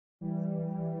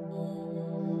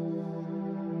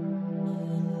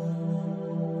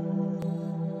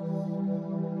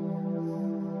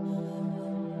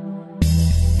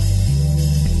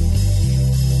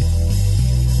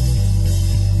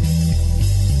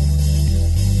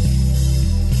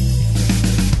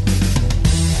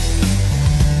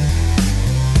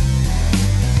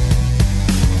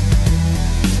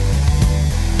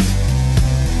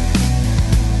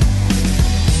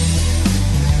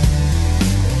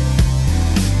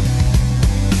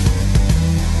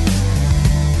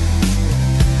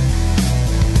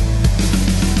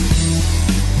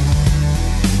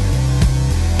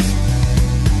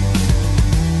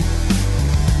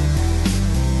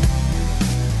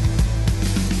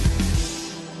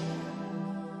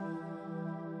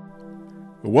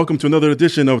Welcome to another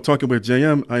edition of Talking with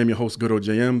JM. I am your host,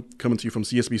 G.L.O.W, coming to you from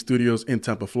CSB Studios in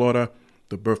Tampa, Florida,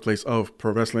 the birthplace of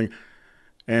pro wrestling.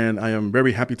 And I am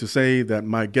very happy to say that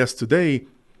my guest today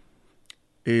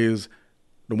is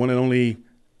the one and only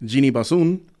Jeanne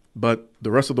Basone, but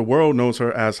the rest of the world knows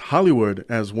her as Hollywood,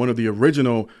 as one of the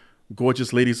original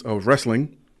gorgeous ladies of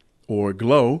wrestling, or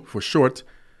G.L.O.W for short.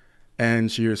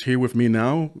 And she is here with me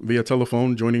now via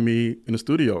telephone, joining me in the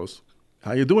studios.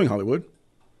 How you doing, Hollywood?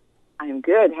 I'm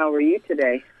good. How are you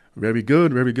today? Very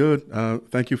good, very good.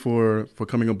 Thank you for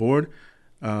coming aboard.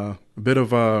 A bit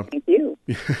of Thank you.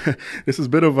 this is a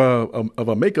bit of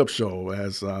a makeup show,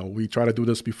 as we tried to do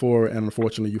this before, and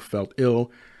unfortunately you felt ill.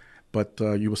 But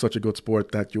you were such a good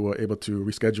sport that you were able to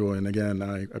reschedule. And again,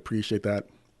 I appreciate that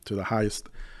to the highest.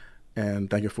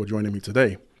 And thank you for joining me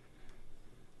today.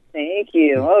 Thank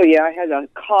you. Oh yeah, I had a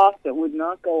cough that would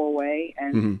not go away,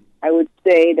 and I would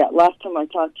say that last time I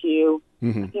talked to you.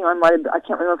 I can't remember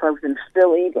if I was in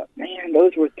Philly, but man,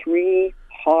 those were 3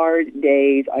 hard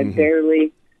days. I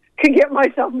barely could get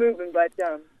myself moving, but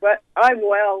I'm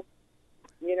well,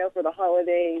 for the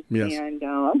holidays, and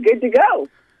I'm good to go.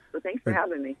 So thanks for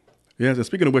having me. Yes, and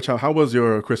speaking of which, how was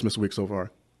your Christmas week so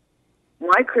far?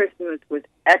 My Christmas was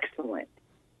excellent.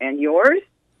 And yours?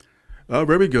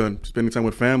 Very good. Spending time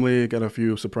with family, got a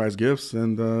few surprise gifts,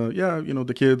 and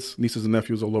the kids, nieces and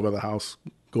nephews all over the house,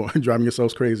 driving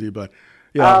yourselves crazy, but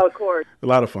yeah, of course, a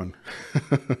lot of fun.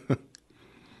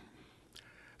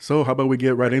 So how about we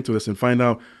get right into this and find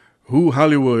out who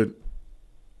Hollywood,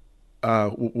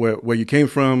 where you came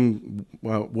from,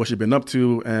 what she's been up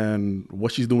to, and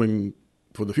what she's doing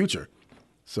for the future.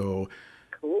 So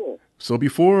cool. So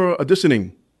before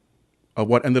auditioning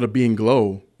what ended up being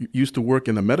G.L.O.W, you used to work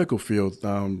in the medical field.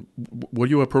 Were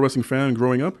you a pro wrestling fan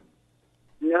growing up?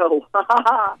 No.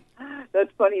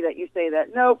 That's funny that you say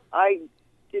that. Nope, I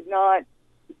did not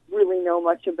really know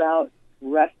much about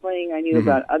wrestling. I knew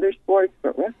about other sports,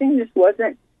 but wrestling just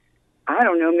wasn't, I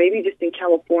don't know, maybe just in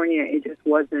California it just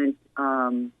wasn't,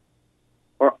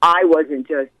 or I wasn't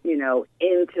just,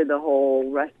 into the whole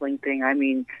wrestling thing. I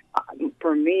mean,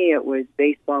 for me it was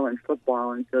baseball and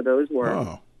football, and so those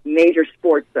were major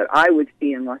sports that I would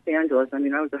see in Los Angeles. I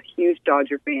mean, I was a huge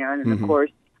Dodger fan, and of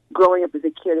course, growing up as a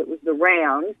kid, it was the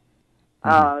Rams.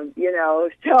 So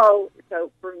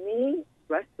for me,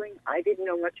 wrestling, I didn't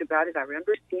know much about it. I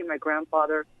remember seeing my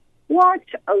grandfather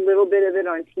watch a little bit of it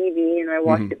on TV, and I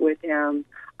watched it with him.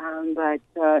 But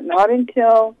not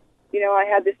until, I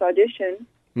had this audition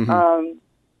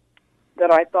that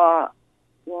I thought,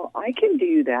 well, I can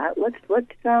do that. Let's go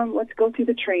through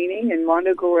the training. And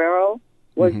Mondo Guerrero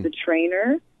was the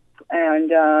trainer, and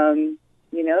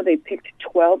they picked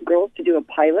 12 girls to do a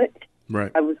pilot.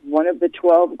 Right. I was one of the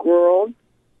 12 girls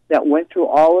that went through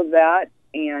all of that,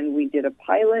 and we did a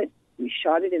pilot. We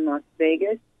shot it in Las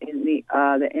Vegas in the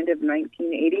end of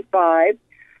 1985,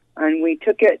 and we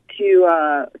took it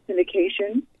to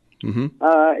syndication.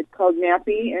 It's called NAPE,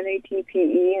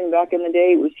 N-A-T-P-E, and back in the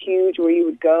day it was huge, where you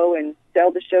would go and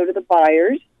sell the show to the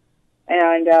buyers.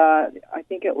 And I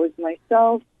think it was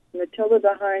myself, Matilda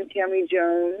Behind, Tammy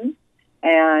Jones,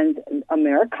 and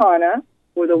Americana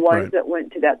were the ones that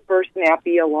went to that first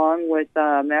NAPE, along with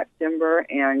Matt Simber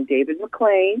and David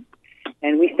McLean.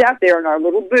 And we sat there in our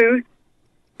little booth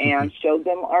and showed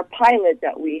them our pilot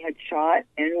that we had shot,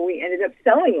 and we ended up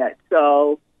selling it.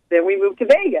 So then we moved to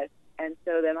Vegas. And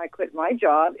so then I quit my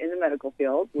job in the medical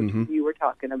field, which you were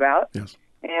talking about, and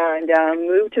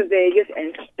moved to Vegas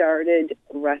and started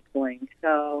wrestling.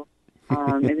 So,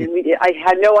 and then I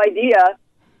had no idea,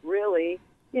 really,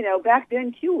 back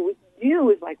then, too, it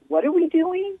was like, what are we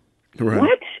doing? Right.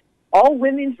 What? All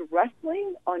women's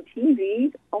wrestling on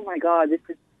TV? Oh, my God, this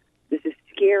is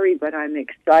scary, but I'm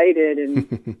excited,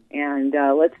 and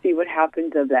let's see what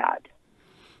happens of that,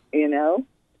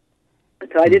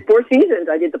 So I did 4 seasons.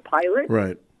 I did the pilot,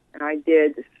 and I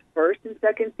did the first and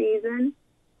second season,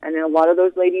 and then a lot of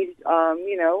those ladies,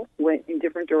 went in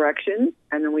different directions,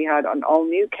 and then we had an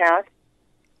all-new cast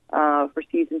for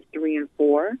seasons 3 and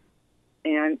 4,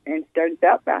 and started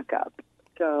that back up.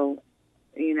 So,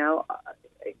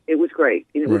 it was great.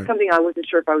 It was something I wasn't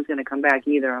sure if I was going to come back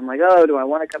either. I'm like, oh, do I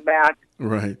want to come back?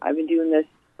 Right. I've been doing this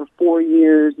for 4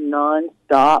 years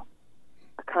nonstop.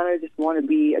 I kind of just want to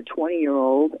be a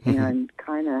 20-year-old and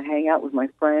kind of hang out with my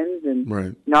friends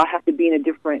and not have to be in a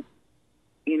different,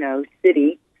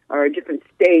 city or a different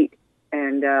state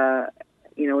and,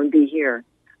 and be here.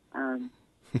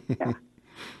 Yeah.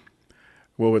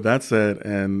 Well, with that said,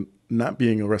 and not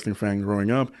being a wrestling fan growing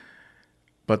up,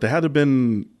 but there had to have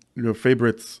been your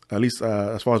favorites, at least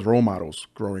as far as role models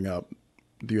growing up.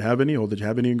 Do you have any, or did you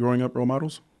have any growing up role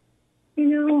models?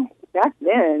 Back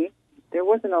then, there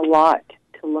wasn't a lot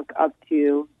to look up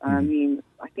to. I mean,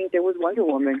 I think there was Wonder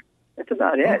Woman. That's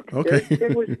about it. Oh, okay.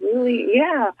 There was really,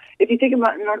 yeah. If you think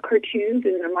about in our cartoons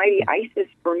and the Mighty Isis,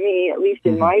 for me, at least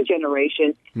in my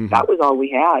generation, that was all we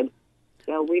had.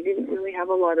 So we didn't really have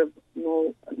a lot of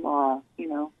role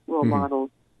models.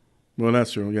 Well,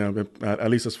 that's true. Yeah, but at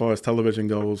least as far as television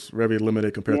goes, very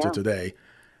limited compared to today.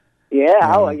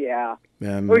 Yeah, oh yeah.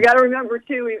 And We got to remember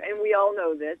too, and we all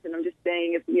know this. And I'm just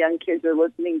saying, if the young kids are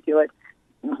listening to it,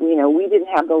 we didn't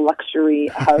have the luxury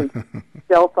of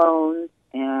cell phones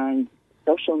and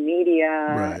social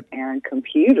media and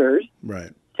computers.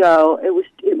 Right. So it was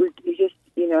just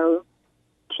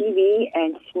TV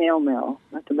and snail mail.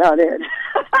 That's about it.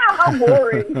 How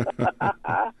boring.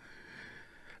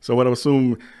 So what I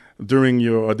assume during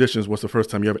your auditions was the first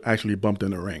time you ever actually bumped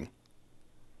in the ring.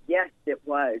 Yes, it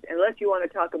was. Unless you want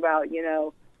to talk about,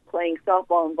 playing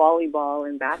softball and volleyball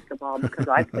and basketball, because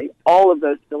I played all of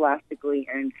those scholastically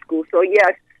in school. So,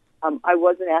 yes, I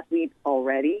was an athlete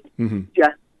already,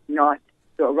 just not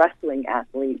a wrestling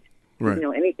athlete. Right. Didn't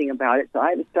know anything about it. So I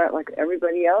had to start like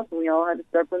everybody else, and we all had to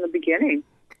start from the beginning.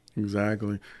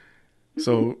 Exactly.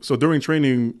 So during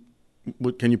training,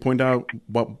 can you point out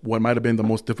what might have been the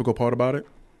most difficult part about it?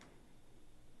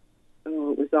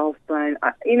 Oh, it was all fun.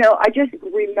 I just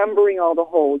remembering all the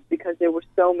holds, because there were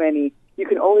so many. You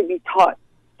can only be taught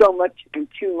so much in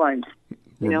 2 months.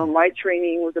 My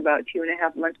training was about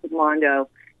 2.5 months with Mondo.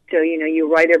 So,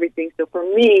 you write everything. So for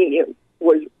me, it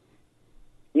was,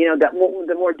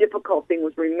 the more difficult thing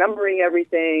was remembering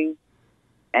everything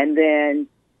and then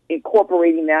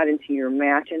incorporating that into your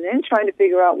match, and then trying to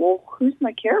figure out, well, who's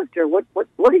my character? What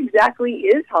exactly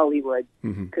is Hollywood?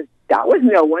 Because that was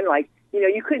no one. Like,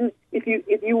 you couldn't, if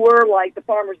you were like the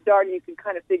farmer's daughter, you could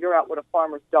kind of figure out what a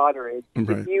farmer's daughter is.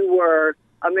 Right. If you were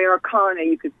Americana,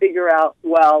 you could figure out,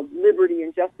 well, liberty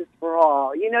and justice for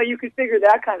all. You could figure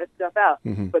that kind of stuff out.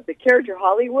 But the character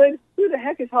Hollywood, who the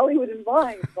heck is Hollywood in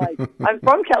Vine? Like, I'm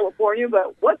from California,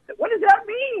 but what does that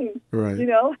mean? Right.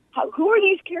 Who are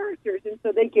these characters? And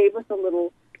so they gave us a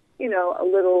little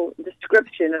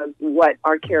description of what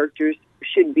our characters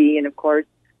should be. And of course,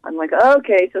 I'm like,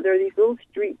 okay, so they're these little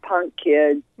street punk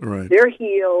kids. Right. They're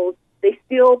heels. They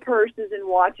steal purses and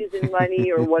watches and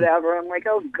money or whatever. I'm like,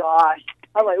 oh gosh.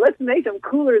 I'm like, let's make them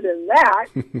cooler than that.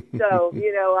 So,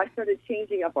 I started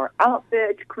changing up our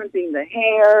outfits, crimping the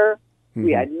hair.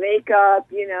 We had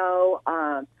makeup,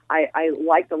 I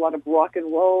liked a lot of rock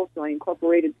and roll, so I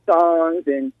incorporated songs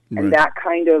and that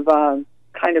kind of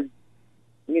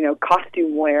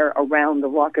costume wear around the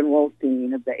rock and roll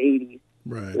scene of the 80s.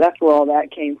 Right. So that's where all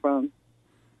that came from.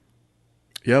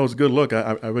 Yeah, it was a good look.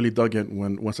 I really dug it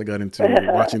once I got into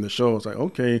watching the show. I was like,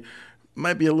 okay,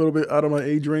 might be a little bit out of my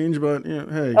age range, but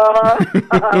hey.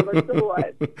 But so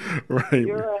what? Right.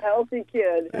 You're a healthy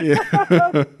kid. Yeah.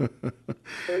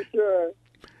 For sure.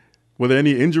 Were there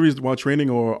any injuries while training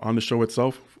or on the show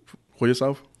itself for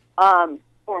yourself?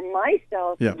 For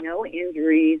myself, no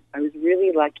injuries. I was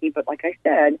really lucky, but like I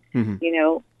said,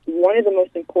 one of the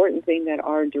most important things that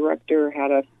our director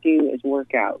had us do is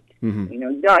work out.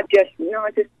 Not just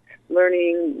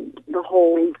learning the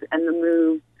holds and the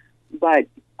moves, but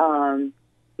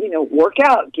work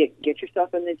out, get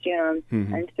yourself in the gym.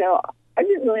 And so I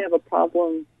didn't really have a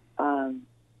problem.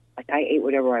 Like, I ate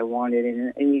whatever I wanted,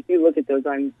 and if you look at those,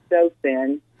 I'm so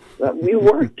thin. But we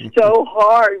worked so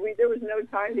hard. There was no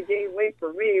time to gain weight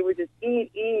for me. We just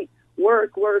eat,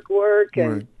 work,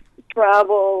 and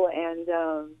travel, and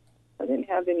I didn't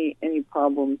have any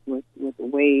problems with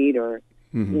weight or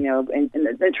and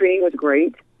the training was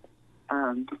great.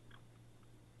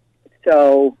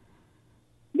 So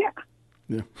yeah.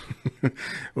 Yeah.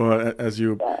 Well, as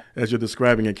you're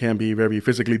describing, it can be very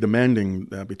physically demanding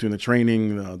between the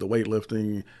training, the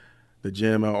weightlifting, the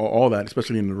gym, all that,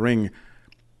 especially in the ring.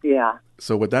 Yeah.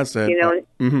 So with that said,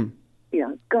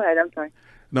 yeah. Go ahead. I'm sorry.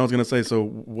 No, I was going to say. So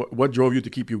what drove you to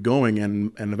keep you going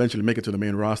and eventually make it to the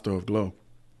main roster of G.L.O.W?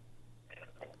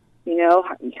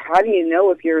 How do you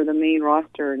know if you're the main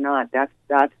roster or not? That's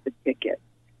the ticket.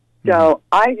 So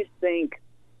I just think,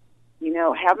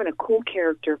 having a cool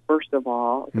character, first of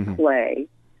all, to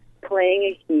playing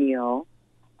a heel,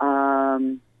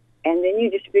 and then you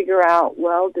just figure out,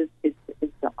 well, is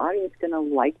the audience going to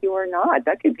like you or not?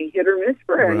 That could be hit or miss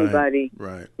for anybody.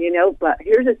 Right. But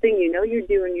here's the thing, you're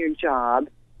doing your job.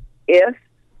 If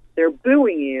they're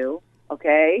booing you,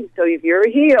 okay, so if you're a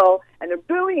heel and they're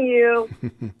booing you,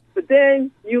 but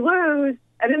then you lose,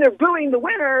 and then they're booing the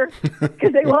winner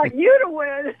because they want you to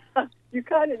win, you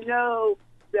kind of know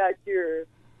that you're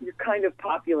kind of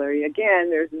popular. Again,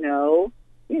 there's no,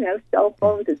 cell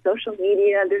phones and social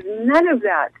media. There's none of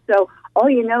that. So all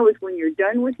you know is when you're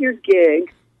done with your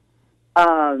gig,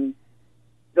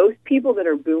 those people that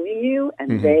are booing you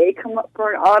and they come up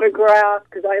for an autograph,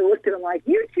 because I looked at them like,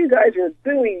 you two guys were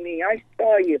booing me. I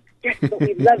saw you. Yes, but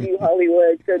we love you,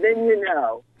 Hollywood. So then you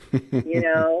know.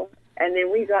 And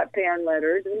then we got fan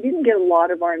letters, and we didn't get a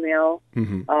lot of our mail.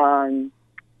 That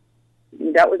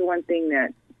was one thing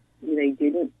that they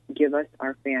didn't give us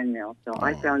our fan mail. So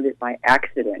I found it by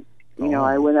accident.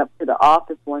 I went up to the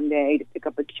office one day to pick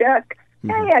up a check.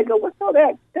 Hey, I go, what's all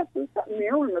that stuff? There's something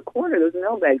mail in the corner. Those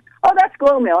mail bags. Oh, that's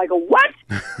G.L.O.W mail. I go, what?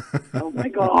 Oh, my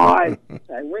God.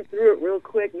 I went through it real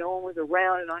quick. No one was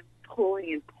around, and I'm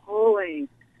pulling and pulling.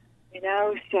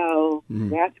 So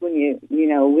that's when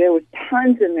there was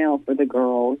tons of mail for the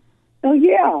girls. So,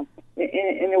 yeah,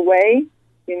 in a way,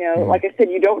 like I said,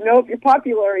 you don't know if you're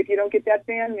popular if you don't get that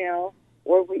fan mail.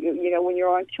 Or, when you're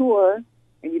on tour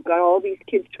and you've got all these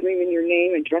kids screaming your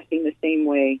name and dressing the same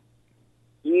way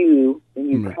and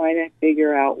you kind of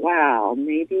figure out, wow,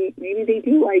 maybe they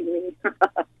do like me.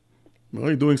 Well,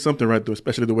 you're doing something right, though,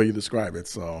 especially the way you describe it.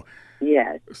 So,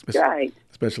 yes, right.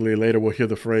 Especially later, we'll hear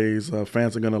the phrase,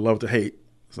 fans are going to love to hate.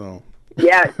 So,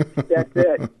 yes, that's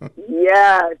it.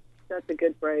 Yes, that's a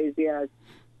good phrase, yes.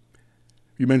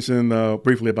 You mentioned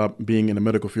briefly about being in the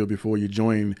medical field before you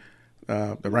joined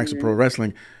the ranks of pro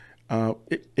wrestling.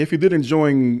 If you didn't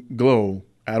join G.L.O.W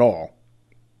at all,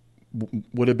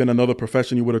 would it have been another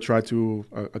profession you would have tried to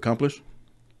accomplish?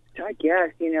 I guess,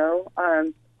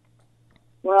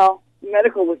 well,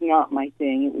 medical was not my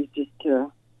thing. It was just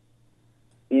to,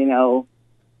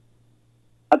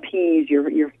 appease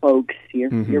your folks,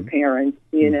 your parents.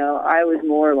 I was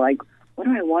more like, what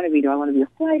do I want to be? Do I want to be a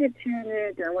flight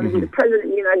attendant? Do I want to be the president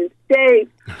of the United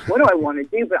States? What do I want to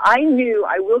do? But I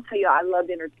will tell you, I loved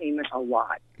entertainment a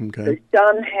lot. Okay. So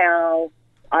somehow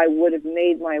I would have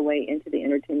made my way into the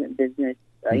entertainment business,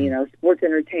 sports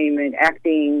entertainment,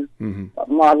 acting,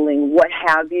 modeling, what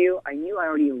have you. I knew I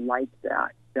already liked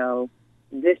that. So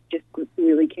this just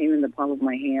really came in the palm of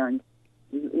my hand.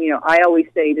 I always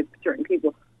say to certain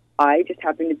people, I just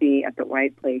happened to be at the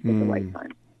right place at the right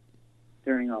time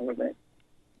during all of it.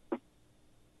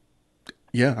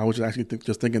 Yeah, I was actually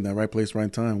just thinking that right place,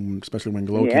 right time, especially when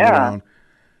G.L.O.W came around.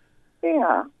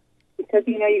 Yeah. Because,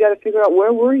 you got to figure out,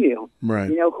 where were you?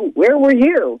 Right. Where were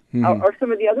you? Or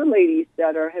some of the other ladies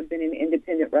that have been in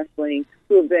independent wrestling,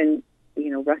 who have been,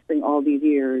 wrestling all these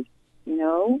years,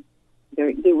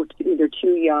 they were either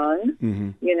too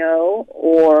young,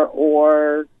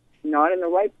 or not in the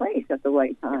right place at the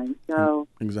right time. So,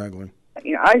 exactly.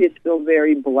 I just feel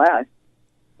very blessed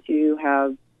to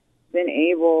have been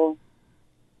able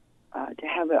to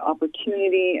have an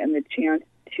opportunity and the chance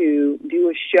to do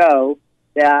a show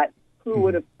that, who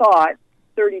would have thought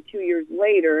 32 years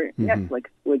later Netflix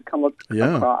would come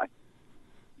across.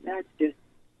 That's just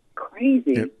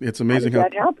crazy. It's amazing how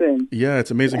that happened. Yeah, it's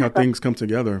amazing how things come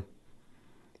together.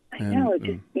 I know. It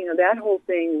just, that whole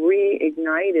thing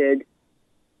reignited,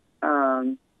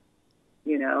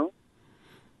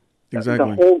 exactly.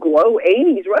 the whole G.L.O.W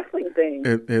 80s wrestling thing.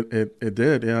 It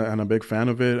did, yeah. And I'm a big fan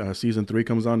of it. Season 3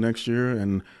 comes on next year,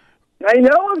 and I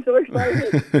know, I'm so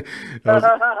excited.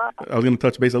 I was going to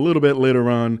touch base a little bit later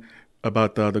on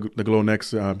about the G.L.O.W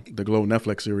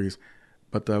Netflix series,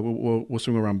 but we'll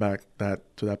swing around back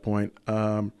to that point.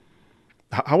 How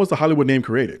was the Hollywood name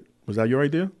created? Was that your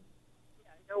idea?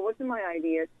 No, it wasn't my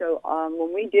idea. So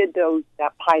when we did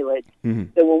that pilot, so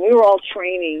when we were all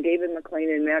training, David McLean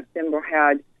and Matt Simber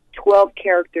had 12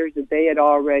 characters that they had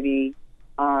already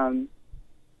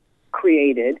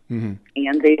created, and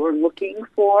they were looking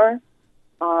for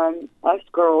us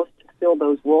girls to fill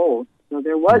those roles. So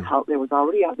there was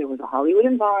already out. There was a Hollywood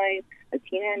and Vine, a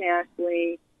Tina and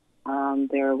Ashley.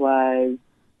 There was,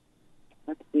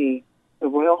 the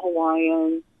Royal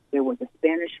Hawaiian. There was a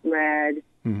Spanish Red.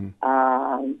 There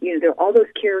were all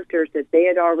those characters that they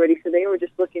had already. So they were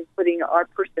just putting our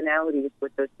personalities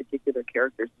with those particular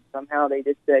characters. And somehow they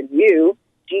just said, "You,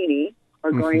 Jeannie,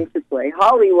 are going to play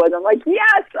Hollywood." I'm like,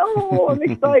 yes! Oh, I'm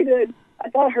excited. I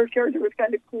thought her character was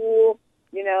kind of cool.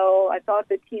 I thought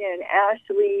that Tina and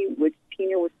Ashley, which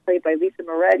Tina was played by Lisa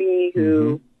Moretti,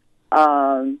 who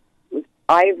was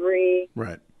Ivory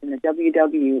in the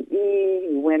WWE,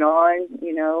 who went on,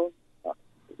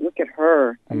 look at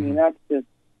her. I mean, that's just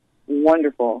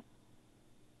wonderful.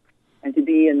 And to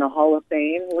be in the Hall of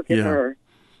Fame, look at her.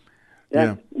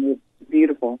 That's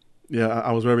beautiful. Yeah,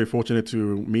 I was very fortunate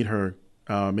to meet her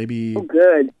maybe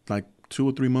like 2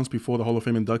 or 3 months before the Hall of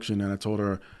Fame induction, and I told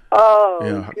her,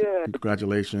 good.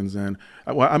 Congratulations. And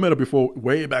I met her before,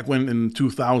 way back when in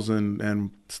 2000,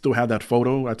 and still had that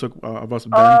photo I took of us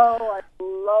then. Oh, I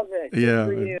love it. Good Yeah,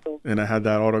 for you. and I had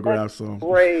that autograph, That's so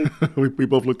great. we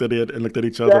both looked at it and looked at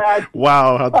each other. That's,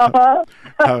 Wow, uh-huh.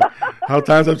 how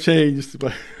times have changed,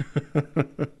 but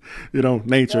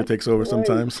nature That's takes over great.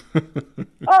 sometimes.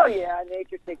 Oh, yeah,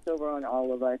 nature takes over on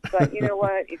all of us. But you know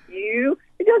what? It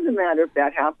doesn't matter if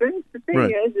that happens. The thing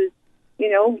Right. is,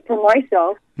 for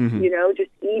myself, just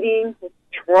eating,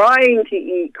 trying to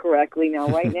eat correctly. Now,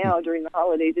 right now, during the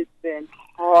holidays, it's been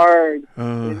hard.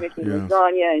 We're making Yes.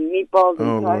 lasagna and meatballs and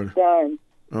Oh, Lord. pasta. And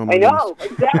Oh, my I know,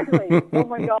 goodness. exactly. Oh,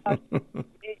 my gosh.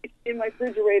 It's in my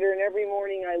refrigerator, and every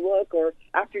morning I look, or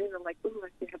afternoon, I'm like, ooh, I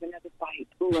can have another bite.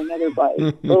 Ooh, another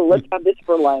bite. Oh, let's have this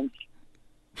for lunch.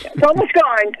 Yeah, it's almost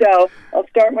gone, so I'll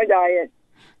start my diet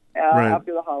Right.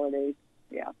 after the holidays.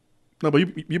 Yeah. No, but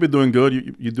you've been doing good.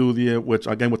 You do which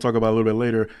again we'll talk about a little bit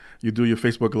later. You do your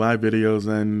Facebook Live videos,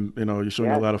 and you're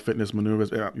showing a Yes. lot of fitness maneuvers.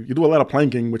 Yeah, you do a lot of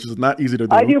planking, which is not easy to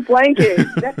do. I do planking.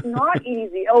 That's not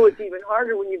easy. Oh, it's even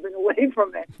harder when you've been away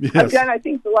from it. Yes. I've done, I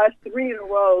think, the last 3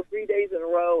 days in a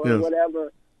row, or Yes.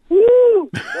 whatever. Woo!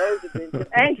 Those have been,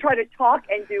 and try to talk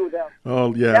and do them.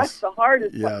 Oh, yes. That's the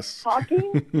hardest Yes. part.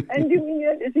 Talking and doing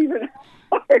it is even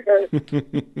harder.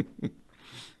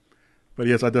 But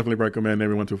yes, I definitely recommend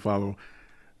everyone to follow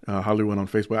Hollywood on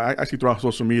Facebook. I actually throw out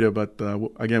social media, but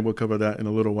again, we'll cover that in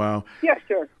a little while. Yeah,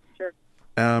 sure.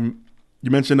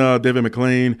 You mentioned David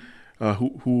McLean,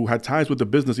 who had ties with the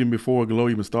business even before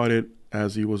G.L.O.W even started,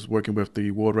 as he was working with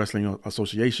the World Wrestling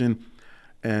Association.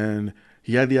 And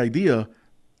he had the idea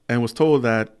and was told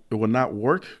that it would not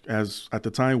work, as at the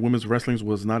time, women's wrestling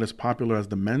was not as popular as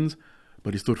the men's,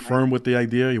 but he stood firm with the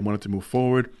idea. He wanted to move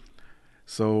forward.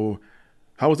 So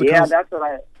how was the Yeah, concept? that's what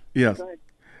I... Yes. Go ahead.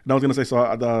 And I was going to say,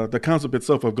 so the concept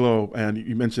itself of G.L.O.W, and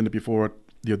you mentioned it before,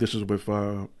 the auditions with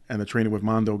and the training with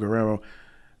Mondo Guerrero,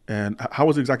 and how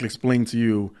was it exactly explained to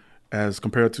you as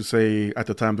compared to, say, at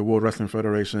the time, the World Wrestling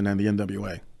Federation and the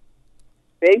NWA?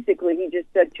 Basically, he just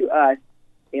said to us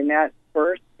in that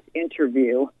first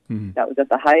interview, that was at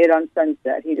the Hyatt on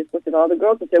Sunset, he just looked at all the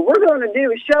girls and said, we're going to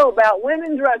do a show about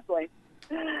women's wrestling.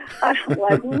 I'm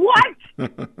like, what?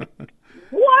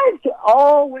 What?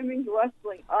 All women's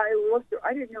wrestling.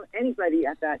 I didn't know anybody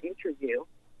at that interview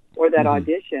or that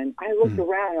audition. I looked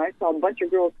around and I saw a bunch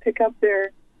of girls pick up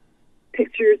their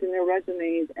pictures and their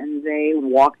resumes, and they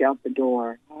walked out the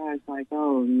door. I was like,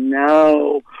 oh,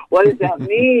 no. What does that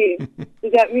mean?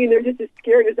 Does that mean they're just as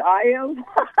scared as I am?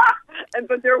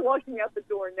 But they're walking out the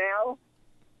door now?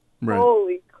 Right.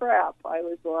 Holy crap. I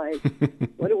was like,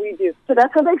 what do we do? So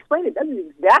that's how they explained it. That's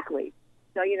exactly.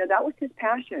 So, that was his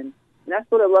passion. And that's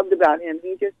what I loved about him.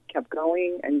 He just kept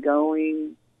going and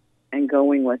going and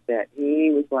going with it.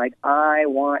 He was like,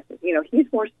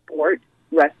 he's more sport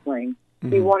wrestling.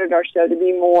 He wanted our show to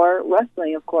be more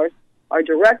wrestling. Of course, our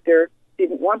director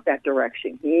didn't want that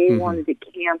direction. He wanted it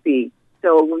campy.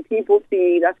 So when people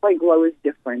see, that's why G.L.O.W is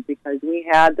different, because we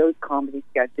had those comedy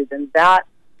sketches, and that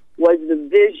was the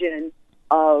vision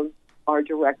of our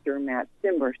director, Matt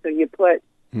Simber. So you put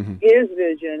his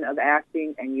vision of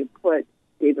acting, and you put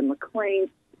David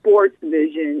McLean's sports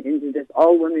vision into this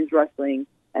all-women's wrestling,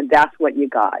 and that's what you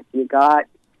got. You got,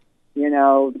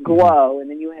 G.L.O.W, and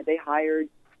then they hired,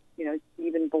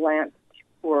 Stephen Blanch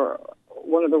for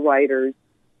one of the writers,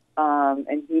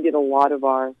 and he did a lot of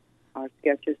our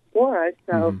sketches for us.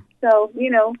 So,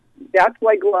 that's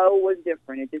why G.L.O.W was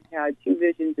different. It just had two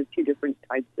visions of two different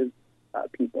types of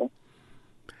people.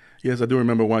 Yes, I do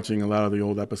remember watching a lot of the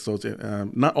old episodes.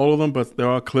 Not all of them, but there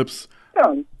are clips.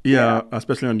 Yeah,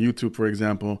 especially on YouTube, for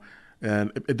example.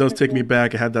 And it does take me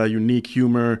back. It had that unique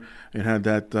humor. It had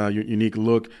that unique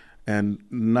look. And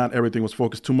not everything was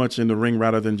focused too much in the ring,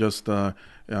 rather than just share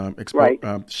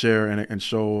and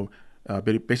show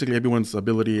basically everyone's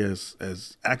ability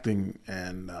as acting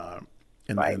and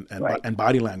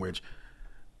body language.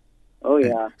 Oh,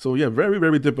 yeah. So, yeah, very,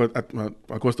 very different.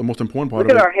 Of course, the most important part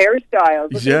Look of at our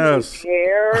hairstyles. Look yes. at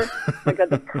hair. Look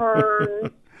at the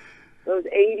perms. Those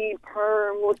 80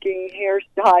 perm-looking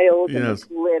hairstyles and the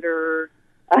glitter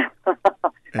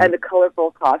and the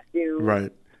colorful costume.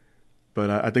 Right. But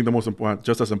I think the most important,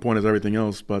 just as important as everything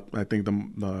else, but I think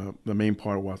the main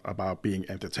part was about being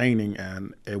entertaining,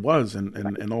 and it was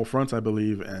in all fronts, I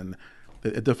believe, and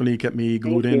it definitely kept me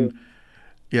glued in.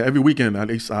 Yeah, every weekend, at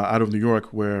least out of New York,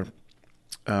 where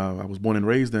I was born and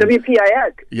raised in.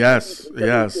 WPIX. Yes.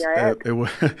 WPIX. It was.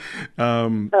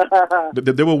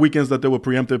 There were weekends that they were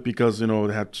preempted because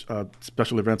they had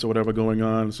special events or whatever going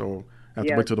on, so I had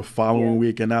to wait till the following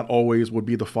week, and that always would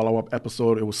be the follow-up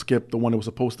episode. It would skip the one that was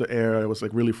supposed to air. It was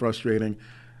like really frustrating,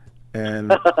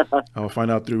 and I would find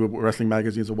out through wrestling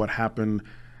magazines of what happened.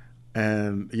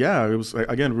 And yeah, it was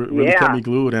again really kept me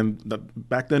glued. And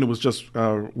back then it was just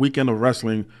a weekend of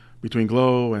wrestling between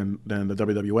G.L.O.W. and then the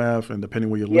WWF, and depending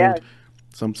where you lived,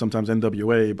 sometimes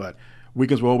NWA. But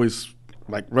weekends were always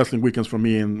like wrestling weekends for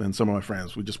me and some of my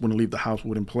friends. We just wouldn't leave the house, we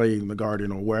wouldn't play in the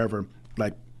garden or wherever,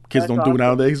 like kids don't do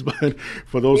nowadays. But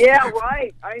for those,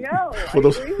 right, I know. I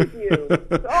agree with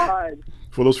you. God.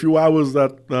 For those few hours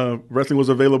that wrestling was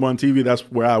available on TV, that's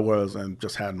where I was, and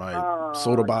just had my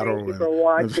soda bottle. Thank you for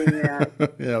watching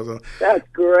that. Yeah, so, that's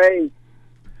great.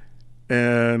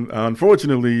 And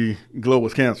unfortunately, G.L.O.W.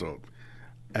 was canceled,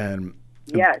 and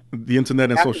the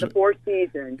internet and after social. The fourth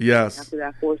season. Yes. After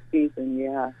that fourth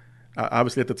season,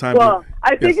 obviously, at the time. Well,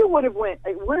 I think it would have went.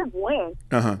 It would have went.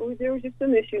 Uh-huh. There was just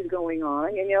some issues going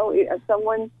on. You know,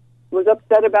 someone was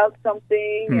upset about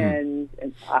something, and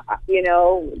you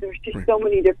know, there's just so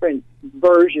many different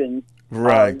versions.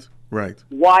 Right.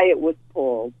 Why it was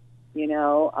pulled. You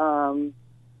know,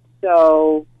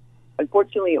 so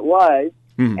unfortunately it was,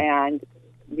 and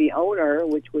the owner,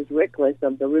 which was Rickless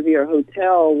of the Riviera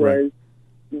Hotel, was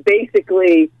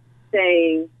basically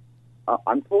saying,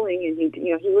 I'm pulling, and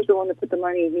he was the one that put the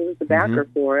money, he was the backer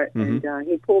for it, and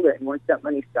he pulled it, and once that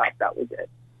money stopped, that was it.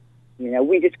 You know,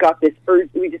 we just got this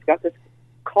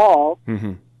call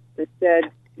that said,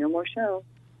 no more show.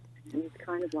 And it's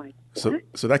kind of like, what?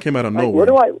 So that came out of nowhere.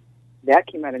 That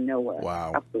came out of nowhere.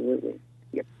 Wow. Absolutely.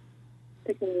 Yep.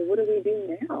 Thinking, well, what do we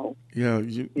do now? Yeah.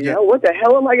 You know, what the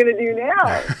hell am I going to do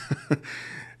now?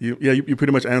 You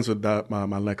pretty much answered that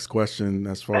my next question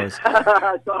as far as.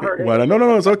 Sorry. Well,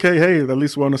 no, it's okay. Hey, at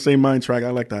least we're on the same mind track.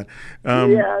 I like that.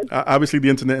 Obviously, the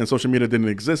internet and social media didn't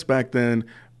exist back then,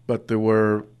 but there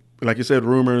were, like you said,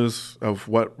 rumors of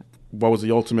what was the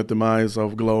ultimate demise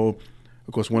of G.L.O.W.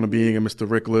 Of course, one of being a Mr.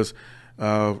 Rickless,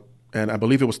 and I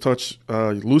believe it was touched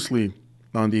loosely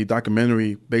on the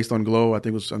documentary based on G.L.O.W. I think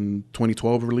it was in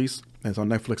 2012 release, and it's on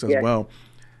Netflix as well.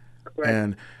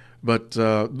 Correct. But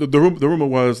the rumor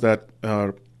was that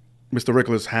Mr.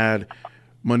 Rickless had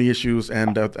money issues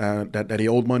and that he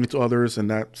owed money to others,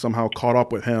 and that somehow caught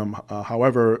up with him.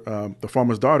 However, the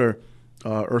farmer's daughter,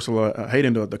 Ursula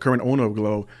Hayden, the current owner of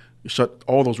G.L.O.W., shut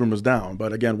all those rumors down.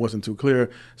 But again, wasn't too clear.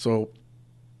 So,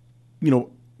 you know,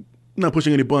 not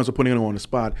pushing any buttons or putting anyone on the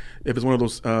spot. If it's one of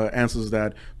those answers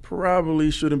that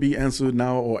probably shouldn't be answered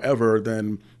now or ever,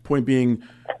 then point being,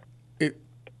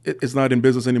 it's not in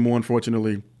business anymore,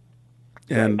 unfortunately.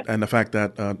 And the fact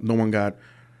that no one got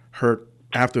hurt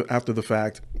after the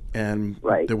fact, and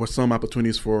there were some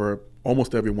opportunities for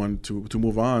almost everyone to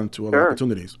move on to other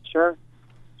opportunities. Sure.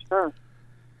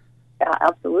 Yeah,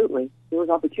 absolutely. There was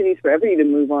opportunities for everybody to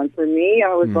move on. For me,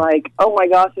 I was like, oh my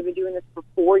gosh, I've been doing this for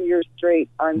 4 years straight.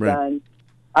 I'm done.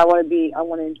 I want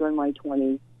to enjoy my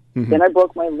 20s. Then I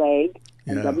broke my leg,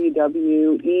 and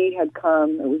WWE had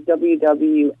come. It was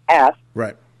WWF.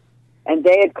 Right. And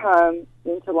they had come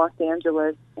into Los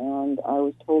Angeles, and I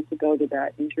was told to go to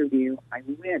that interview. I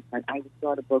went, but I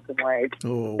still had a broken leg.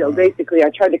 So basically,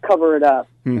 I tried to cover it up.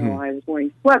 So I was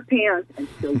wearing sweatpants and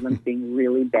still limping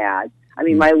really bad. I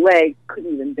mean, my leg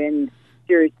couldn't even bend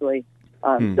seriously.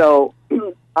 So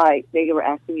they were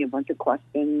asking me a bunch of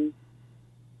questions.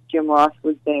 Jim Ross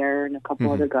was there and a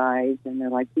couple other guys, and they're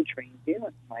like, who trained you? And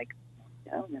I'm like,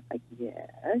 no. And I'm like,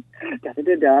 yes.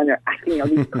 Da-da-da-da. And they're asking me all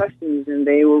these questions, and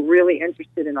they were really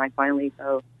interested, and I finally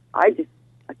go, I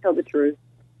tell the truth.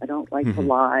 I don't like to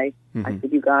lie. I said,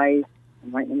 you guys,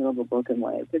 I'm right in the middle of a broken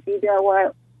leg. Because you know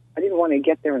what? I didn't want to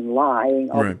get there and lie.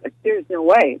 There's no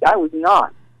way. I was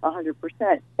not 100%.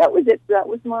 That was it. That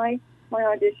was my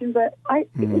audition, but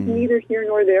it was neither here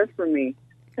nor there for me.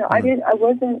 So I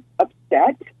wasn't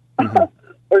upset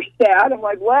or sad. I'm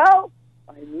like, well,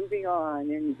 I'm moving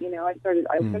on. And, you know, I started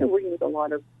working with a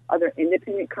lot of other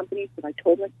independent companies, but I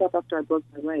told myself after I broke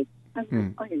my leg, I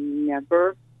am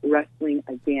never wrestling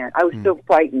again. I was so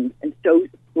frightened and so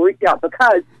freaked out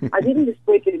because I didn't just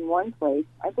break it in one place.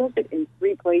 I broke it in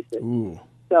 3 places. Ooh.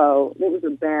 So it was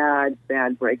a bad,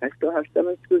 bad break. I still have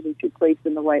 7 screws and 2 plates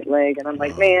in the right leg, and I'm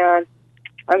like, man,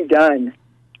 I'm done.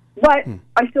 But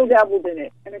I still dabbled in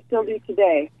it, and I still do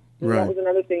today. And that was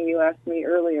another thing you asked me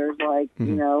earlier, like, you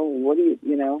know, what do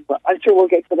you know, but I'm sure we'll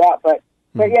get to that. But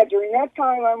yeah, during that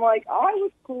time, I'm like, I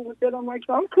was cool with it. I'm like,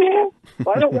 I'm cool.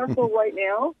 Well, I don't wrestle right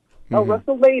now. I'll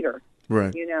wrestle later,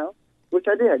 you know, which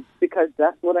I did because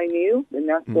that's what I knew, and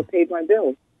that's what paid my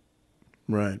bills.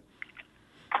 Right.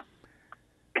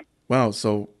 Wow,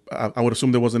 so I would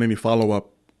assume there wasn't any follow-up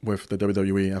with the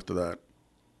WWE after that.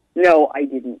 No, I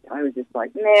didn't. I was just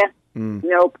like,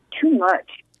 nope, too much.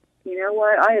 You know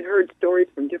what? I had heard stories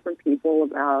from different people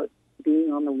about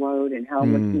being on the road and how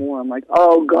much more. I'm like,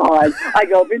 oh, God. I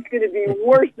go, if it's going to be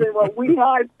worse than what we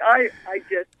had, I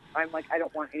just I'm like, I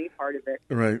don't want any part of it.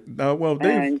 Right. Well,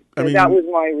 And so that was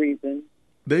my reason.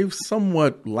 They've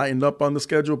somewhat lightened up on the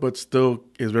schedule, but still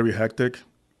is very hectic.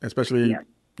 Especially,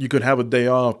 you could have a day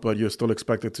off, but you're still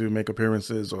expected to make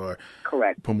appearances or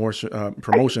correct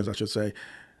promotions, I should say.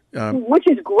 Which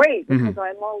is great because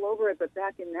I'm all over it. But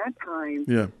back in that time,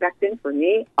 back then for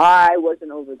me, I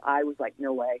wasn't over. I was like,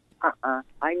 no way.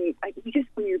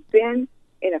 When you've been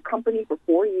in a company for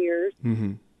 4 years,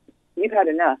 you've had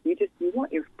enough. You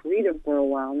want your freedom for a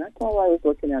while, and that's all I was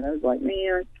looking at. I was like,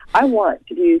 man, I want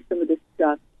to do some of this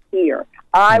stuff here.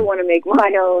 I want to make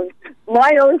my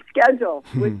own schedule,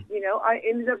 which I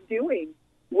ended up doing,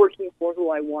 working for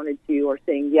who I wanted to, or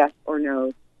saying yes or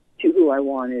no to who I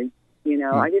wanted.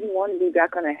 I didn't want to be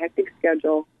back on a hectic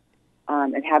schedule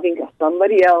and having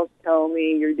somebody else tell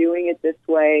me you're doing it this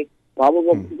way, blah blah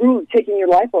blah, taking your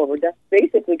life over. That's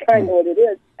basically kind of what it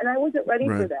is, and I wasn't ready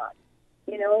for that.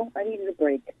 I needed a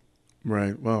break.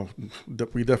 Right. Well,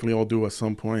 we definitely all do at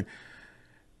some point.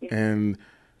 And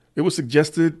it was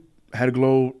suggested, had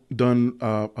G.L.O.W. done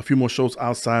a few more shows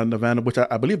outside Nevada, which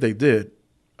I believe they did,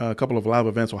 a couple of live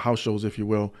events or house shows, if you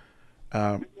will.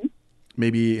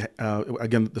 Maybe,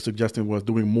 again, the suggestion was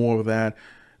doing more of that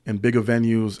in bigger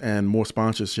venues and more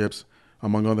sponsorships,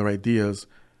 among other ideas,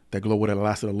 that G.L.O.W. would have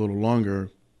lasted a little longer.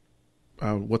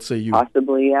 What say you?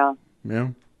 Possibly, yeah. Yeah?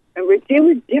 And it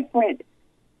was different.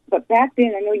 But back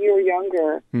then, I know you were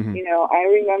younger. I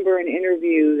remember an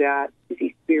interview that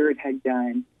Susie Spirit had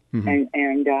done, and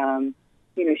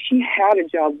she had a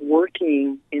job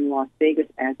working in Las Vegas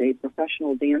as a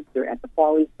professional dancer at the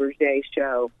Follies Berger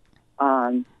show,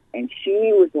 and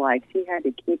she was like, she had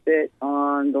to keep it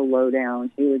on the lowdown.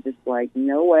 She was just like,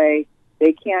 no way,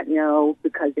 they can't know,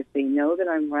 because if they know that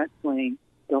I'm wrestling,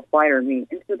 they'll fire me.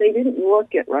 And so they didn't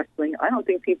look at wrestling. I don't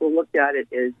think people looked at it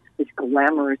as this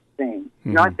glamorous thing.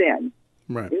 Not then.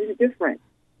 Right. It was different.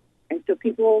 And so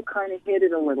people kind of hid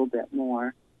it a little bit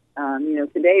more.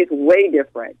 Today is way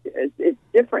different. It's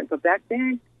different. But back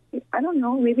then, I don't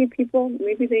know, maybe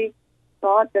they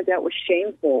thought that was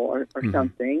shameful or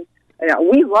something. And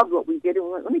we loved what we did. And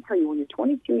let me tell you, when you're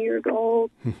 22 years old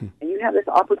and you have this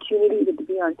opportunity to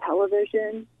be on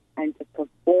television and to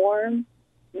perform,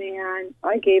 man,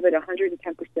 I gave it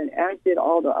 110%, as did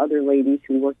all the other ladies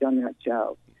who worked on that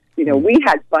show. We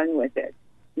had fun with it.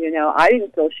 I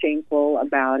didn't feel shameful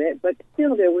about it, but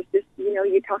still there was this,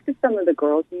 you talk to some of the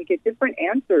girls and you get different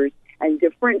answers and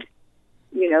different,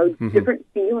 different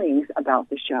feelings about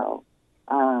the show.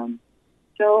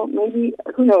 So maybe,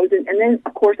 who knows? And then,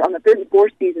 of course, on the third and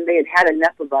fourth season, they had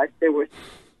enough of us. There were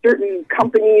certain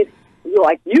companies who were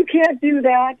like, you can't do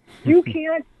that. You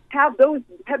can't have those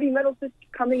heavy metal systems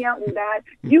coming out in that.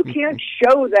 You can't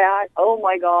show that. Oh,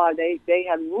 my God. They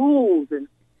had rules, and,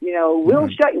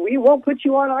 we won't put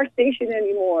you on our station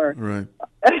anymore. Right.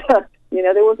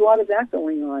 There was a lot of that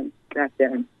going on back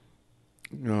then.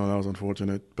 No, that was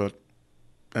unfortunate, but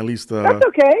at least... That's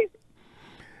okay.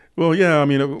 Well, yeah, I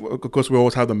mean, of course, we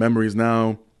always have the memories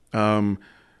now.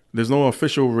 There's no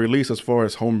official release as far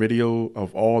as home video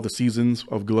of all the seasons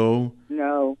of G.L.O.W.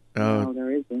 No,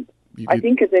 there isn't. I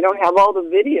think because they don't have all the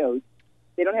videos.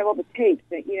 They don't have all the tapes.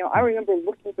 I remember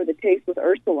looking for the tapes with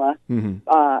Ursula in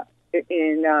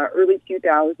early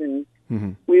 2000s.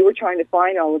 We were trying to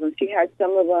find all of them. She had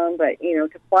some of them, but,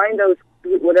 to find those,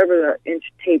 whatever the inch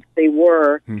tapes they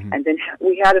were, and then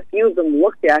we had a few of them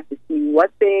looked at to see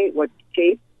what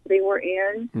shape they were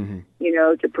in,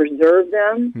 to preserve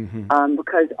them,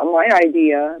 because my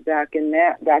idea back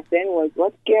then was,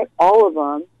 let's get all of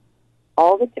them,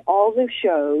 all the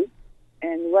shows,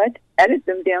 and let's edit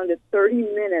them down to 30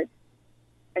 minutes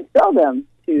and sell them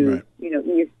to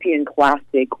ESPN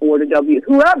Classic or to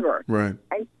whoever,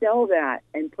 and sell that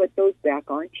and put those back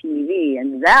on TV.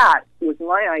 And that was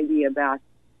my idea back,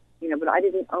 but I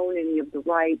didn't own any of the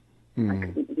rights. I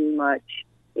couldn't do much.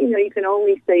 You can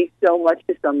only say so much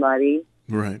to somebody.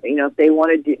 Right. If they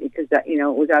wanted to, because that, it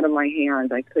was out of my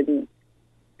hands. I couldn't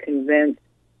convince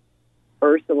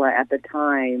Ursula at the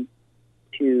time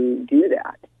to do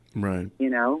that. Right.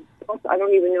 Plus, I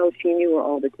don't even know if she knew where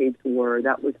all the tapes were.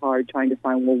 That was hard trying to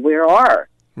find, where are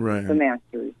the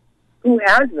masters? Who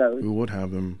has those? Who would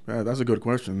have them? Yeah, that's a good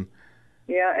question.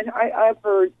 Yeah, and I've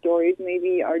heard stories.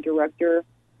 Maybe our director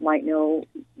might know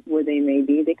where they may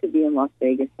be. They could be in Las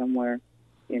Vegas somewhere.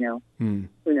 Who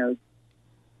knows?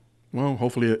 Well,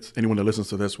 hopefully anyone that listens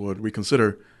to this would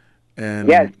reconsider and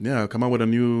come out with a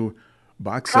new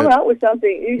box set. Come out with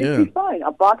something. It'd just be fun.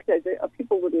 A box set.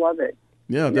 People would love it.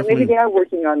 Yeah, definitely. Maybe they are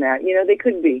working on that. They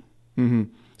could be.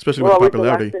 Especially with the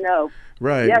popularity. To know.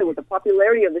 Right. Yeah, with the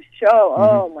popularity of the show.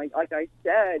 Oh my! Like I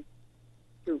said,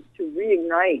 to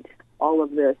reignite all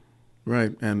of this,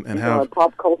 Right, and Our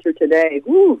pop culture today.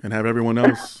 Woo. And have everyone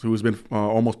else who's been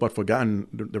almost but forgotten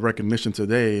the recognition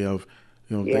today of,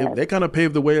 Yes. they kind of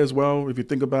paved the way as well. If you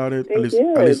think about it, They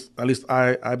at least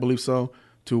I believe so,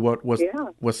 to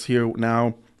what's here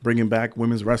now, bringing back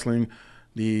women's wrestling,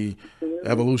 the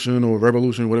evolution or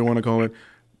revolution, whatever you want to call it.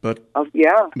 But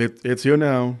it's here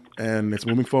now, and it's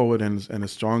moving forward, and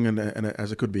it's strong and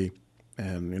as it could be.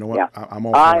 And you know what? Yeah. I'm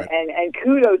all for it. And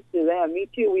kudos to them. Me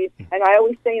too. And I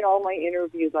always say in all my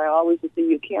interviews, I always say,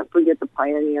 you can't forget the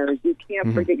pioneers. You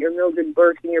can't forget your Mildred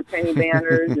Burks and your Penny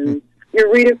Banners and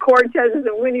your Rita Cortezes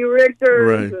and Winnie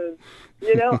Richters. Right.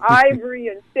 And, Ivory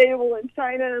and Sable and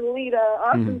China and Lita,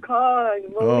 Awesome Kong,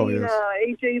 Melina,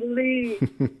 AJ Lee.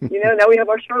 Now we have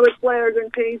our Charlotte Flairs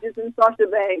and Pages and Sasha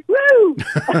Banks. Woo!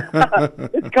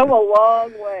 It's come a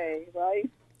long way, right?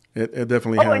 It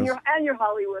definitely has. And your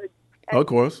Hollywood. Of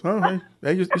course. Oh,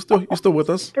 hey, you're still with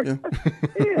us. Yeah.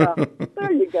 Yeah.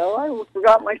 There you go. I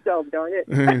forgot myself, darn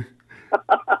it.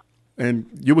 And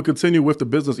you would continue with the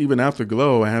business even after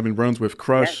G.L.O.W, having runs with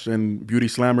Crush and Beauty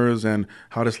Slammers and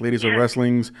Hottest Ladies of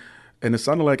Wrestlings. And it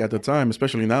sounded like at the time,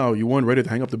 especially now, you weren't ready to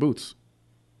hang up the boots.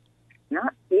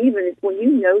 Not even. It's when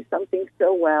you know something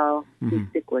so well, you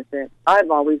stick with it. I've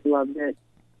always loved it.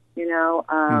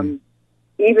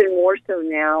 Even more so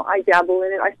now. I dabble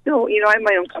in it. I still, I have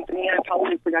my own company,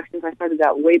 Anthology Productions. I started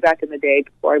that way back in the day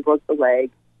before I broke the leg.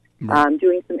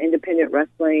 Doing some independent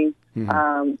wrestling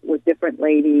with different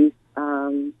ladies.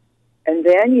 And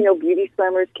then, Beauty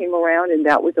Slammers came around, and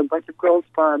that was a bunch of girls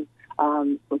from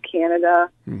Canada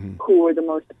who were the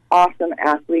most awesome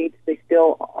athletes. They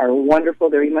still are wonderful.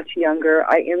 They're much younger.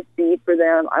 I emceed for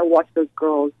them. I watched those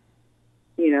girls,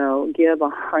 give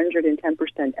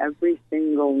 110% every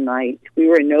single night. We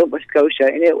were in Nova Scotia,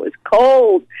 and it was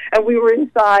cold, and we were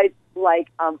inside, like,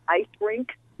 ice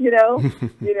rink,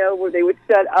 where they would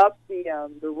set up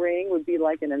the ring would be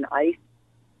like in an ice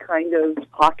kind of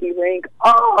hockey rink.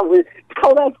 Oh, it was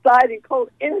cold outside and cold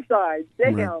inside.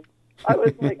 Damn. Right. I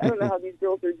was like, I don't know how these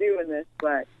girls are doing this,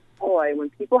 but boy, when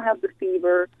people have the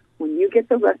fever, when you get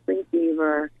the wrestling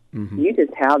fever, you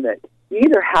just have it. You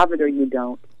either have it or you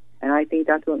don't. And I think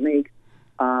that's what makes,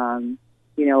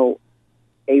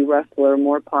 a wrestler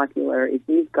more popular. If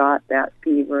you've got that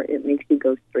fever, it makes you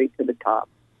go straight to the top,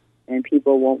 and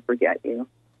people won't forget you.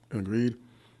 Agreed.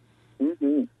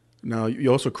 Mm-hmm. Now,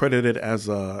 you also credited as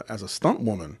a stunt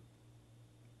woman.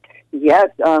 Yes,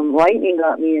 Lightning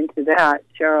got me into that.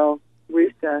 Cheryl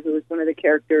Russa, who was one of the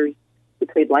characters who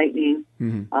played Lightning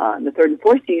in the third and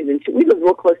fourth season. We lived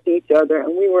real close to each other,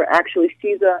 and we were actually,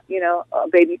 she's a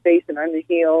baby face, and I'm the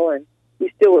heel, and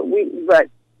we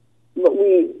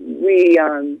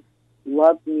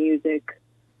loved music.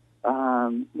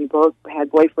 We both had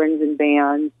boyfriends in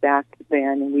bands back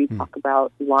then, and we talk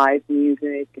about live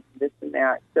music and this and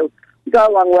that. So we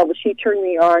got along well, but she turned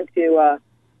me on to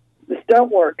the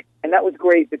stunt work, and that was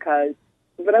great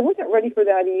but I wasn't ready for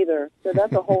that either. So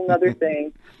that's a whole other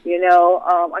thing.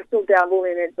 I still dabble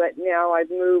in it, but now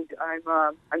I've moved.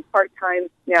 I'm part-time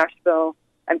Nashville.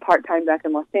 I'm part-time back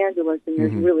in Los Angeles, and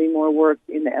there's really more work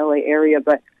in the LA area.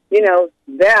 But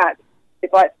that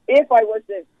if I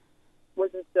wasn't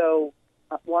so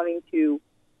wanting to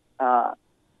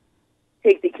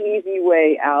take the easy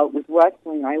way out with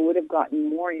wrestling, I would have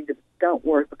gotten more into the stunt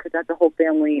work, because that's a whole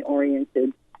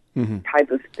family-oriented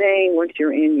type of thing. Once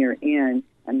you're in, you're in.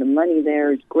 And the money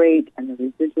there is great, and the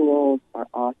residuals are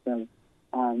awesome.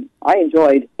 I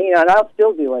enjoyed, and I'll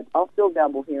still do it. I'll still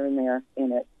dabble here and there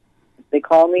in it. If they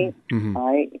call me,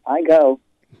 I go.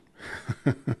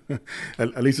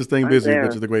 At least it's staying busy,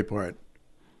 which is the great part.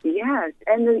 Yes,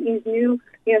 and these new,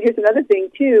 here's another thing,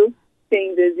 too,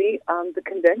 staying busy. The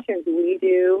conventions we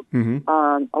do,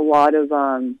 a lot of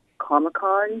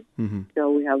Comic-Con.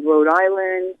 So we have Rhode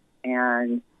Island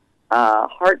and